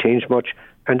hasn't really changed much,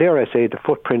 and dare I say, the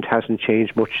footprint hasn't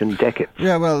changed much in decades.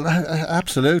 Yeah, well,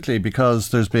 absolutely, because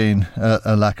there's been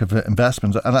a lack of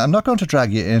investment. And I'm not going to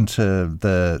drag you into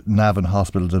the Navan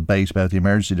Hospital debate about the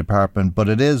emergency department, but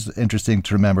it is interesting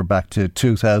to remember back to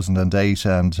 2008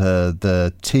 and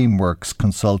the Teamworks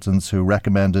consultants who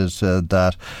recommended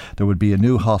that there would be a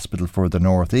new hospital for the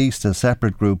North East. A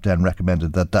separate group then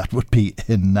recommended that that would be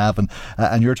in Navan.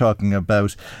 And you're talking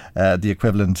about the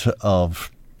equivalent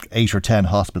of 8 or 10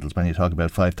 hospitals when you talk about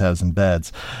 5,000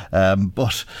 beds.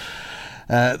 But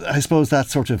I suppose that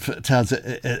sort of tells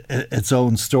its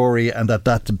own story, and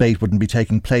that debate wouldn't be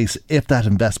taking place if that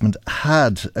investment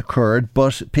had occurred.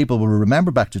 But people will remember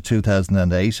back to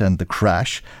 2008 and the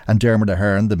crash, and Dermot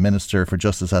Ahern, the Minister for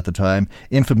Justice at the time,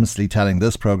 infamously telling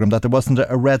this programme that there wasn't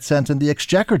a red cent in the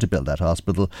Exchequer to build that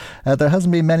hospital. There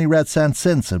hasn't been many red cents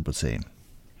since, it would seem.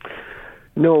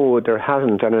 No, there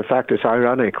hasn't, and in fact it's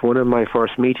ironic. One of my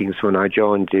first meetings when I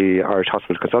joined the Irish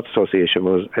Hospital Consultants Association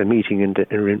was a meeting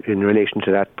in relation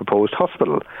to that proposed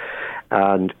hospital.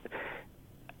 And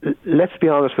let's be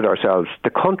honest with ourselves, the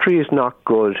country is not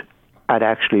good at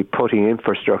actually putting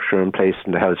infrastructure in place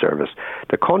in the health service.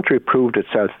 The country proved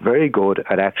itself very good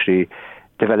at actually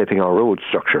developing our road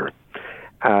structure.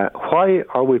 Why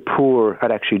are we poor at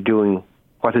actually doing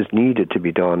what is needed to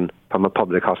be done from a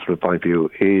public hospital point of view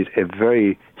is a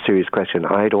very serious question.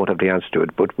 I don't have the answer to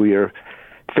it, but we are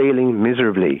failing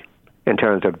miserably in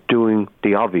terms of doing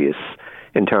the obvious,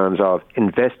 in terms of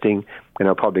investing in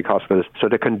our public hospitals so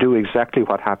they can do exactly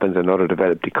what happens in other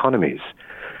developed economies.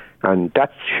 And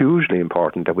that's hugely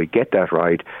important that we get that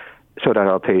right so that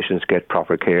our patients get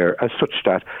proper care, as such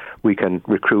that we can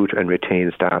recruit and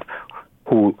retain staff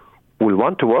who will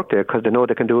want to work there because they know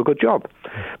they can do a good job.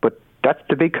 But that's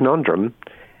the big conundrum.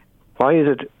 Why is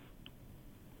it?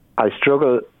 I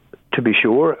struggle to be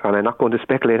sure, and I'm not going to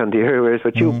speculate on the areas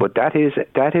with you, but that is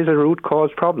a root cause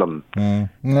problem. No,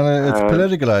 it's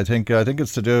political, I think. I think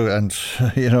it's to do, and,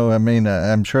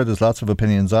 I'm sure there's lots of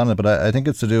opinions on it, but I think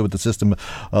it's to do with the system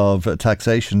of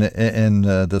taxation in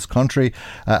this country,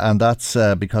 and that's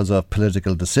because of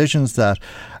political decisions that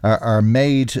are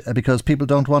made because people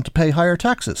don't want to pay higher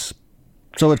taxes.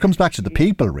 So it comes back to the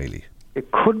people, really.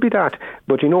 It could be that,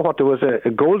 but you know what? There was a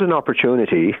golden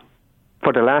opportunity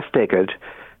for the last decade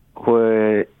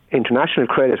where international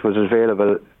credit was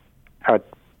available at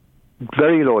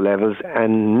very low levels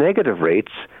and negative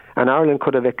rates, and Ireland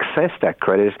could have accessed that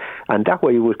credit, and that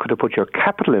way you could have put your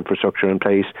capital infrastructure in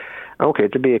place. Okay,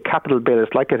 to be a capital bill,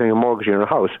 it's like getting a mortgage on your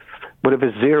house, but if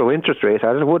it's zero interest rate,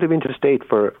 as it would have been to state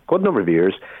for a good number of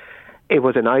years, it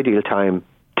was an ideal time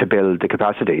to build the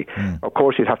capacity. Of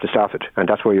course, you'd have to staff it, and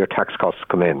that's where your tax costs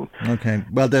come in. Okay,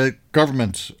 well, the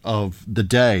government of the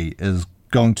day is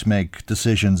going to make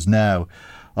decisions now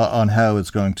on how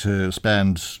it's going to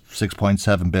spend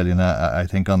 6.7 billion, I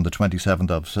think, on the 27th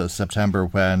of September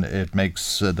when it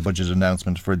makes the budget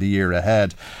announcement for the year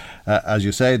ahead. As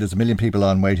you say, there's 1 million people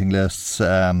on waiting lists.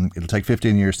 It'll take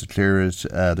 15 years to clear it.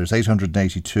 There's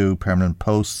 882 permanent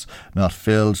posts not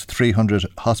filled, 300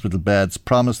 hospital beds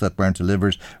promised that weren't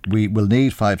delivered. We will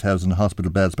need 5,000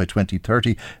 hospital beds by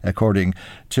 2030, according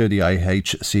to the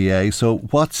IHCA. So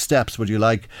what steps would you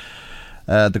like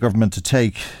the government to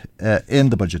take in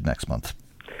the budget next month?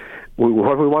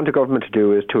 What we want the government to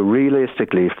do is to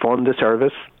realistically fund the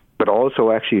service, but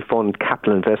also actually fund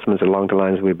capital investments along the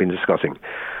lines we've been discussing.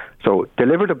 So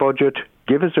deliver the budget,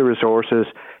 give us the resources,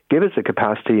 give us the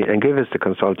capacity, and give us the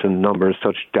consultant numbers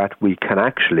such that we can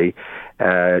actually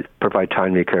provide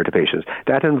timely care to patients.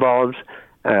 That involves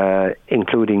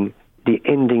including the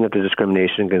ending of the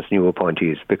discrimination against new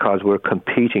appointees, because we're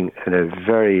competing in a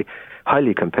very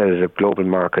highly competitive global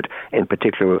market, in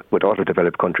particular with other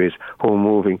developed countries who are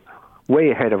moving way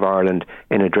ahead of Ireland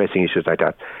in addressing issues like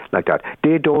that.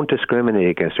 They don't discriminate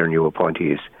against their new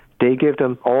appointees. They give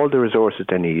them all the resources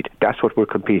they need. That's what we're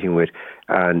competing with,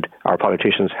 and our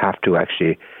politicians have to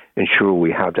actually ensure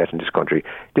we have that in this country.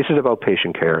 This is about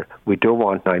patient care. We don't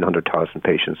want 900,000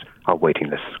 patients on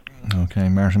waiting lists. Okay,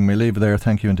 Martin, we'll leave it there.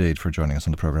 Thank you indeed for joining us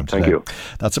on the programme today. Thank you.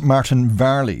 That's Martin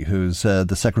Varley, who's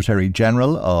the Secretary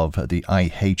General of the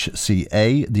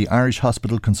IHCA, the Irish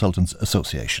Hospital Consultants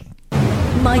Association.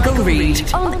 Michael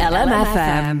Reid on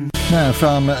LMFM. Now,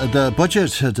 from the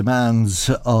budget demands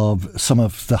of some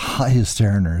of the highest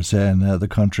earners in the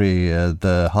country,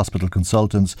 the hospital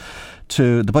consultants,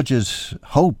 to the budget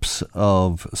hopes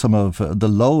of some of the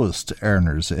lowest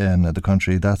earners in the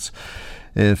country. That's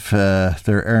if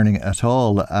they're earning at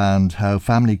all, and how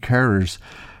family carers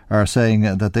are saying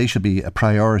that they should be a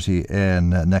priority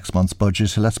in next month's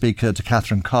budget. Let's speak to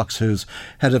Catherine Cox, who's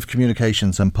Head of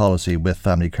Communications and Policy with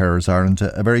Family Carers Ireland.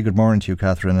 A very good morning to you,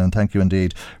 Catherine, and thank you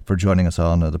indeed for joining us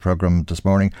on the programme this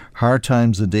morning. Hard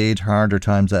times indeed, harder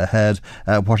times ahead.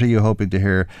 What are you hoping to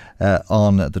hear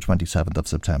on the 27th of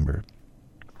September?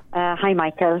 Hi,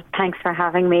 Michael. Thanks for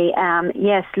having me.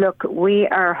 Yes, look, we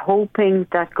are hoping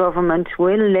that government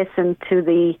will listen to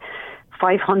the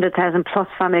 500,000 plus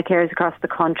family carers across the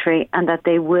country, and that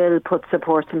they will put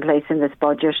supports in place in this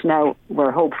budget. Now, we're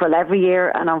hopeful every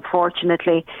year, and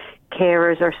unfortunately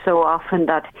carers are so often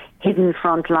that hidden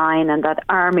front line and that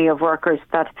army of workers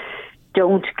that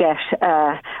don't get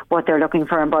what they're looking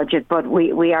for in budget. But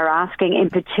we are asking in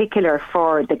particular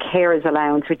for the carers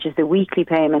allowance, which is the weekly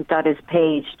payment that is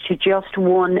paid to just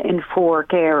 1 in 4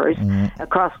 carers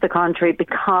across the country,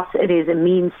 because it is a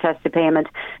means tested payment.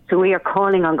 So we are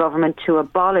calling on government to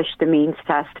abolish the means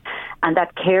test, and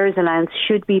that carers allowance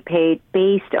should be paid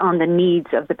based on the needs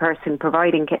of the person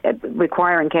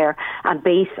requiring care, and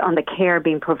based on the care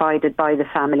being provided by the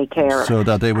family carer. So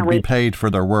that they would be paid for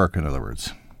their work, in other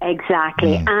words.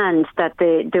 Exactly, and that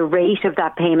the rate of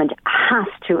that payment has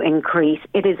to increase.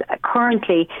 It is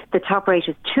currently, the top rate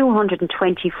is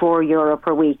 €224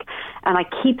 per week, and I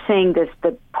keep saying this,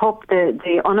 the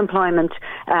unemployment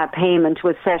payment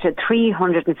was set at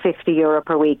 €350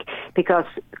 per week because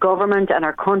government and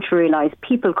our country realised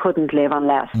people couldn't live on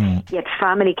less. Yet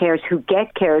family carers who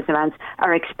get carers allowance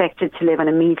are expected to live on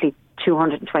a measly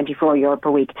 €224 per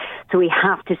week. So we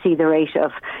have to see the rate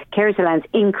of carers allowance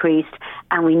increased,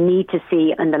 and we need to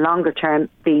see in the longer term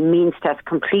the means test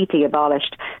completely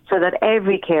abolished, so that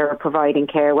every carer providing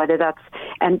care, whether that's,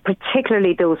 and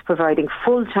particularly those providing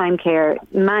full-time care,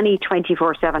 many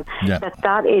 24/7,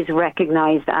 that is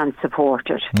recognised and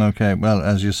supported. Okay, well,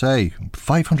 as you say,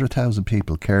 500,000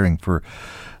 people caring for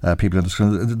people in this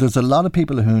country. There's a lot of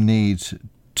people who need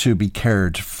to be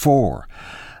cared for.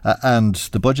 And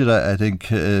the budget, I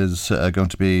think, is going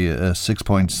to be a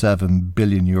 €6.7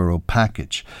 billion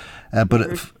package. But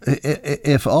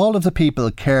if all of the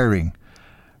people caring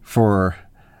for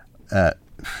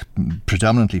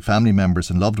predominantly family members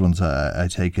and loved ones, I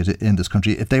take it, in this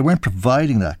country, if they weren't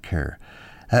providing that care,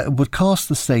 it would cost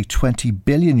the state €20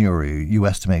 billion, you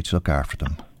estimate, to look after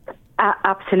them.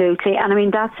 Absolutely. And I mean,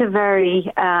 that's a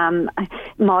very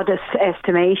modest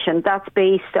estimation. That's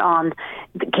based on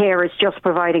the carers just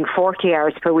providing 40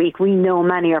 hours per week. We know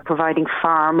many are providing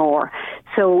far more.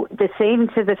 So the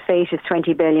savings to the state is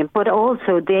 20 billion, but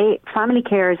also family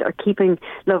carers are keeping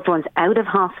loved ones out of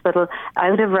hospital,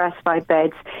 out of respite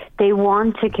beds. They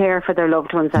want to care for their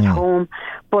loved ones at home,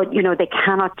 but they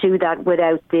cannot do that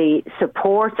without the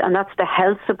support, and that's the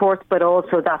health support, but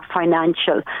also that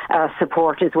financial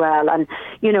support as well. And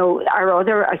our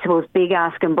other, I suppose, big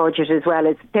ask in budget as well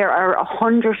is there are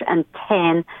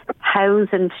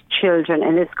 110,000 children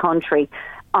in this country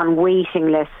on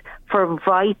waiting lists for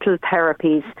vital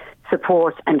therapies,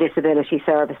 support and disability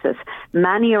services.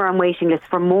 Many are on waiting lists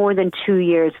for more than 2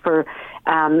 years for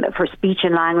speech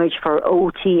and language, for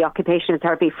OT, occupational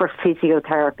therapy, for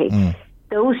physiotherapy.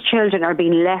 Those children are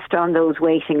being left on those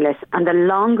waiting lists, and the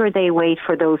longer they wait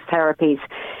for those therapies,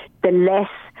 the less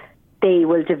they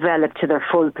will develop to their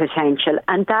full potential.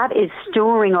 And that is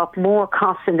storing up more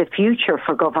costs in the future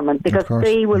for government, because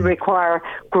they will require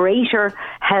greater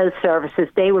health services.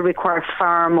 They will require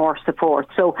far more support.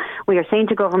 So we are saying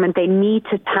to government they need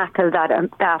to tackle that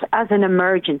as an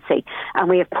emergency. And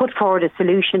we have put forward a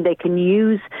solution. They can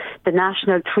use the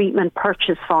National Treatment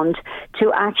Purchase Fund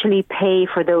to actually pay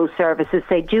for those services.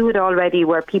 They do it already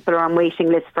where people are on waiting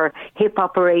lists for hip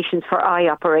operations, for eye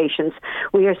operations.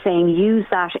 We are saying use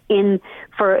that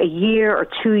for a year or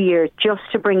 2 years just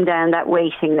to bring down that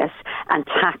waiting list and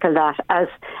tackle that,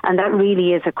 and that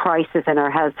really is a crisis in our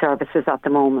health services at the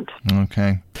moment.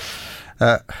 Okay.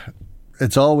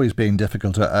 It's always been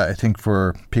difficult, I think,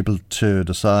 for people to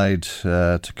decide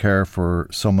to care for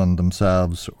someone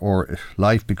themselves, or if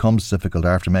life becomes difficult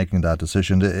after making that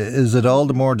decision. Is it all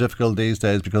the more difficult these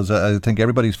days? Because I think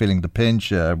everybody's feeling the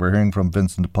pinch. We're hearing from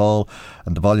Vincent de Paul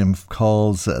and the volume of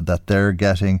calls that they're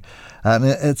getting. And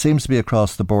it seems to be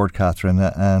across the board, Catherine.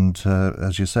 And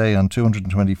as you say, on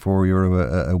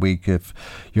 €224 a week, if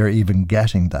you're even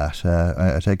getting that,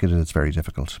 I take it it's very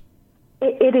difficult.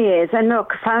 It is. And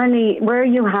look, family, where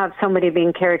you have somebody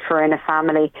being cared for in a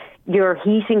family, your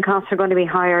heating costs are going to be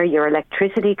higher, your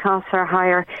electricity costs are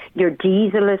higher, your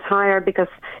diesel is higher, because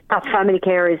that family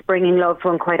care is bringing loved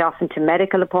one quite often to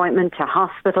medical appointment, to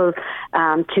hospital,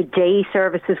 to day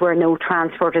services where no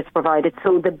transport is provided.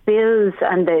 So the bills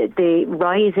and the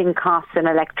rising costs in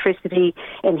electricity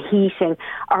and heating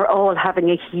are all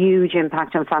having a huge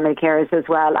impact on family carers as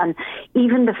well. And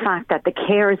even the fact that the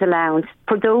carers allowance,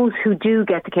 for those who do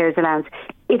get the carers allowance,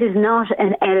 it is not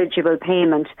an eligible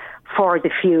payment for the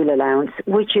fuel allowance,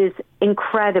 which is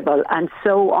incredible and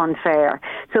so unfair.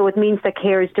 So it means that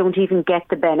carers don't even get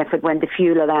the benefit when the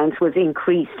fuel allowance was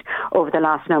increased over the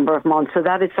last number of months. So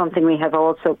that is something we have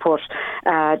also put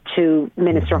to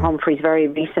Minister Humphreys very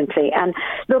recently. And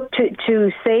look,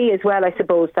 to say as well, I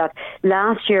suppose, that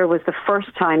last year was the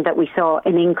first time that we saw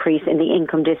an increase in the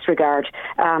income disregard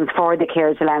for the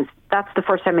carers allowance. That's the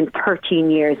first time in 13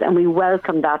 years, and we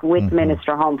welcome that with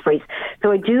Minister Humphreys.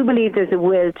 So I do believe there's a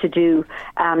will to do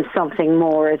something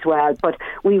more as well, but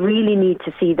we really need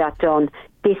to see that done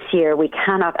this year. We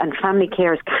cannot, and family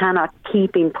carers cannot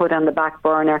keep being put on the back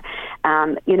burner.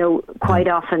 Quite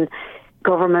often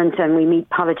government, and we meet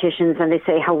politicians and they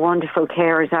say how wonderful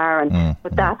carers are,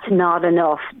 but that's not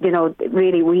enough.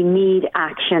 Really we need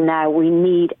action now. We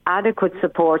need adequate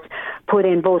support put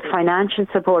in, both financial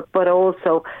support but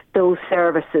also those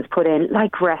services put in,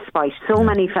 like respite. So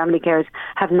many family carers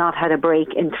have not had a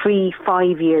break in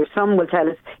 3-5 years. Some will tell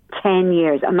us 10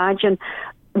 years. Imagine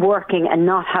working and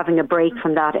not having a break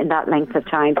from that in that length of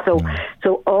time.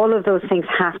 So all of those things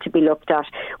have to be looked at.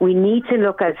 We need to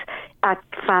look at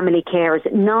family carers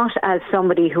not as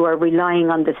somebody who are relying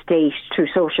on the state through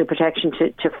social protection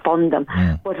to fund them,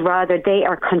 but rather they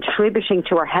are contributing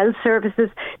to our health services,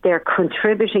 they're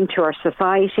contributing to our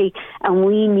society, and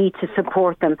we need to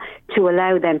support them to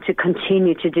allow them to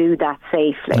continue to do that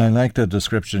safely. I like the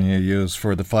description you use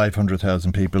for the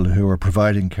 500,000 people who are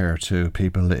providing care to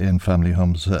people in family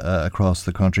homes across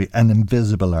the country. An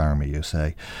invisible army, you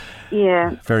say.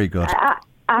 Yeah. Very good.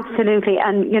 Absolutely.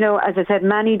 And, you know, as I said,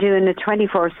 many doing it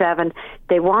 24/7.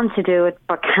 They want to do it,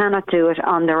 but cannot do it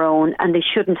on their own, and they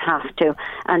shouldn't have to.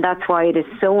 And that's why it is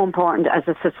so important as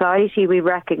a society we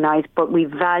recognise, but we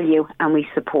value and we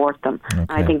support them. Okay.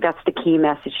 I think that's the key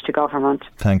message to government.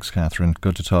 Thanks, Catherine.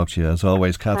 Good to talk to you. As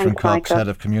always, Catherine Cox, Head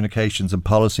of Communications and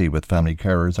Policy with Family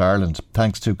Carers Ireland.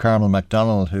 Thanks to Carmel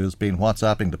MacDonald, who's been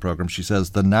WhatsApping the programme. She says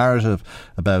the narrative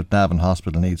about Navan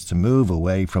Hospital needs to move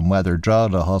away from whether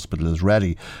Drogheda Hospital is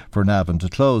ready for Navan to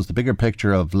close. The bigger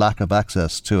picture of lack of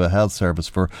access to a health service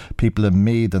for people in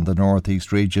Meath and the North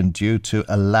East region due to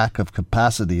a lack of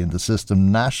capacity in the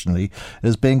system nationally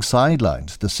is being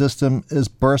sidelined. The system is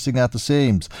bursting at the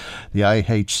seams. The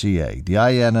IHCA, the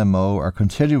INMO are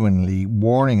continually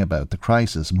warning about the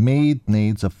crisis. Meath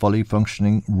needs a fully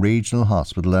functioning regional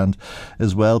hospital and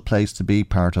is well placed to be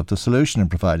part of the solution in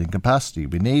providing capacity.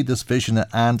 We need this vision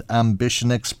and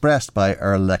ambition expressed by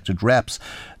our elected reps.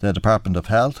 The Department of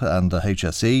Health and the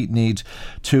HSE need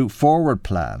to forward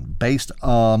plan based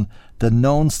on the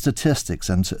known statistics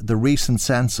and the recent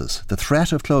census. The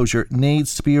threat of closure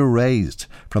needs to be erased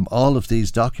from all of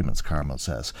these documents, Carmel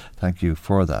says. Thank you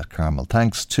for that, Carmel.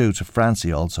 Thanks too to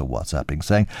Francie, also WhatsApping,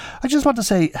 saying, I just want to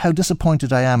say how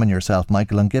disappointed I am in yourself,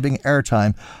 Michael, on giving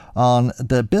airtime on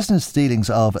the business dealings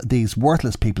of these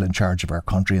worthless people in charge of our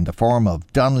country in the form of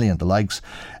Donnelly and the likes.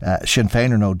 Sinn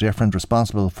Féin are no different,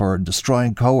 responsible for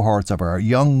destroying cohorts of our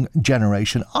young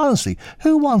generation. Honestly,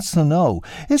 who wants to know?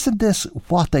 Isn't this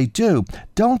what they do?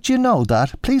 Don't you know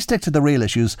that? Please stick to the real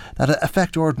issues that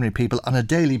affect ordinary people on a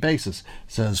daily basis,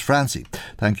 says Francie.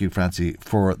 Thank you, Francie,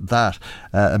 for that.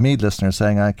 A Meath listener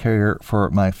saying, I care for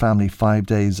my family 5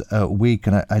 days a week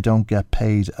and I don't get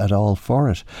paid at all for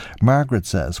it. Margaret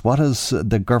says, what has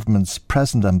the government's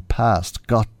present and past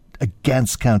got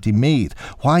against County Meath?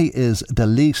 Why is the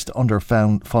least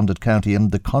underfunded county in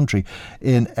the country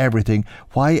in everything?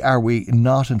 Why are we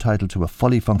not entitled to a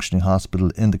fully functioning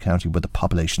hospital in the county with a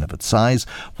population of its size?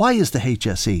 Why is the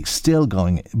HSE still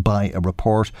going by a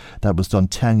report that was done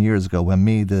 10 years ago when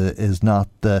Meath is not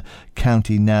the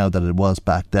county now that it was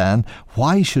back then?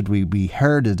 Why should we be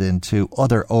herded into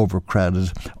other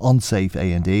overcrowded, unsafe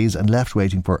A&Es and left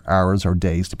waiting for hours or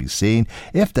days to be seen?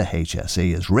 If the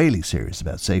HSE is really serious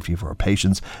about safety for our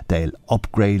patients, they'll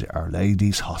upgrade Our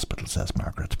Lady's Hospital, says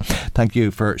Margaret. Thank you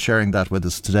for sharing that with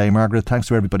us today, Margaret. Thanks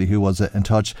to everybody who was in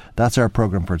touch. That's our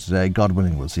programme for today. God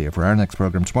willing, we'll see you for our next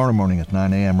programme tomorrow morning at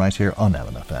 9 a.m. right here on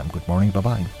LMFM. Good morning.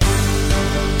 Bye-bye.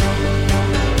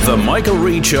 The Michael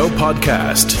Reid Show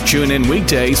podcast. Tune in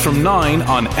weekdays from 9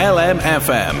 on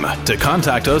LMFM. To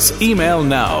contact us, email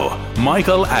now,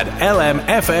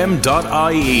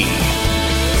 michael@lmfm.ie.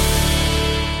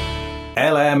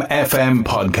 LMFM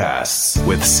Podcasts.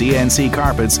 With CNC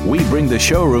Carpets, we bring the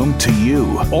showroom to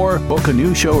you. Or book a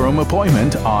new showroom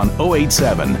appointment on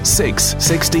 087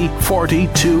 660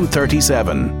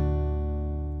 4237.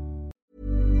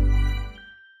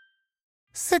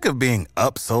 Sick of being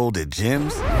upsold at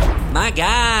gyms? My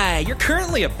guy, you're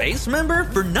currently a base member?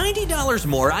 For $90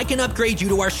 more, I can upgrade you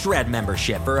to our Shred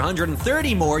membership. For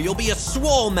 $130 more, you'll be a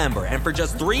Swole member. And for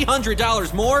just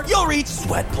 $300 more, you'll reach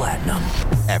Sweat Platinum.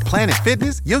 At Planet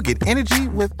Fitness, you'll get energy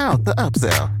without the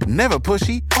upsell. Never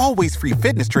pushy, always free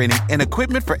fitness training and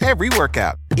equipment for every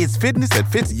workout. It's fitness that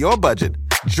fits your budget.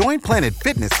 Join Planet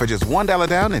Fitness for just $1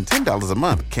 down and $10 a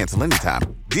month. Cancel anytime.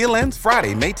 Deal ends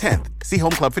Friday, May 10th. See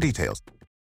Home Club for details.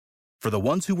 For the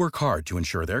ones who work hard to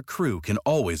ensure their crew can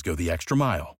always go the extra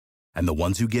mile, and the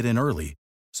ones who get in early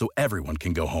so everyone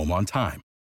can go home on time,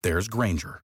 there's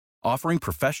Grainger, offering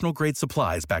professional-grade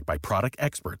supplies backed by product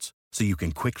experts so you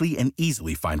can quickly and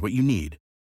easily find what you need.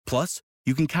 Plus,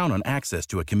 you can count on access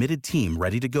to a committed team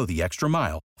ready to go the extra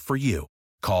mile for you.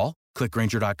 Call, click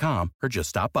Grainger.com, or just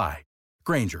stop by.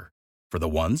 Grainger, for the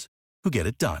ones who get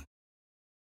it done.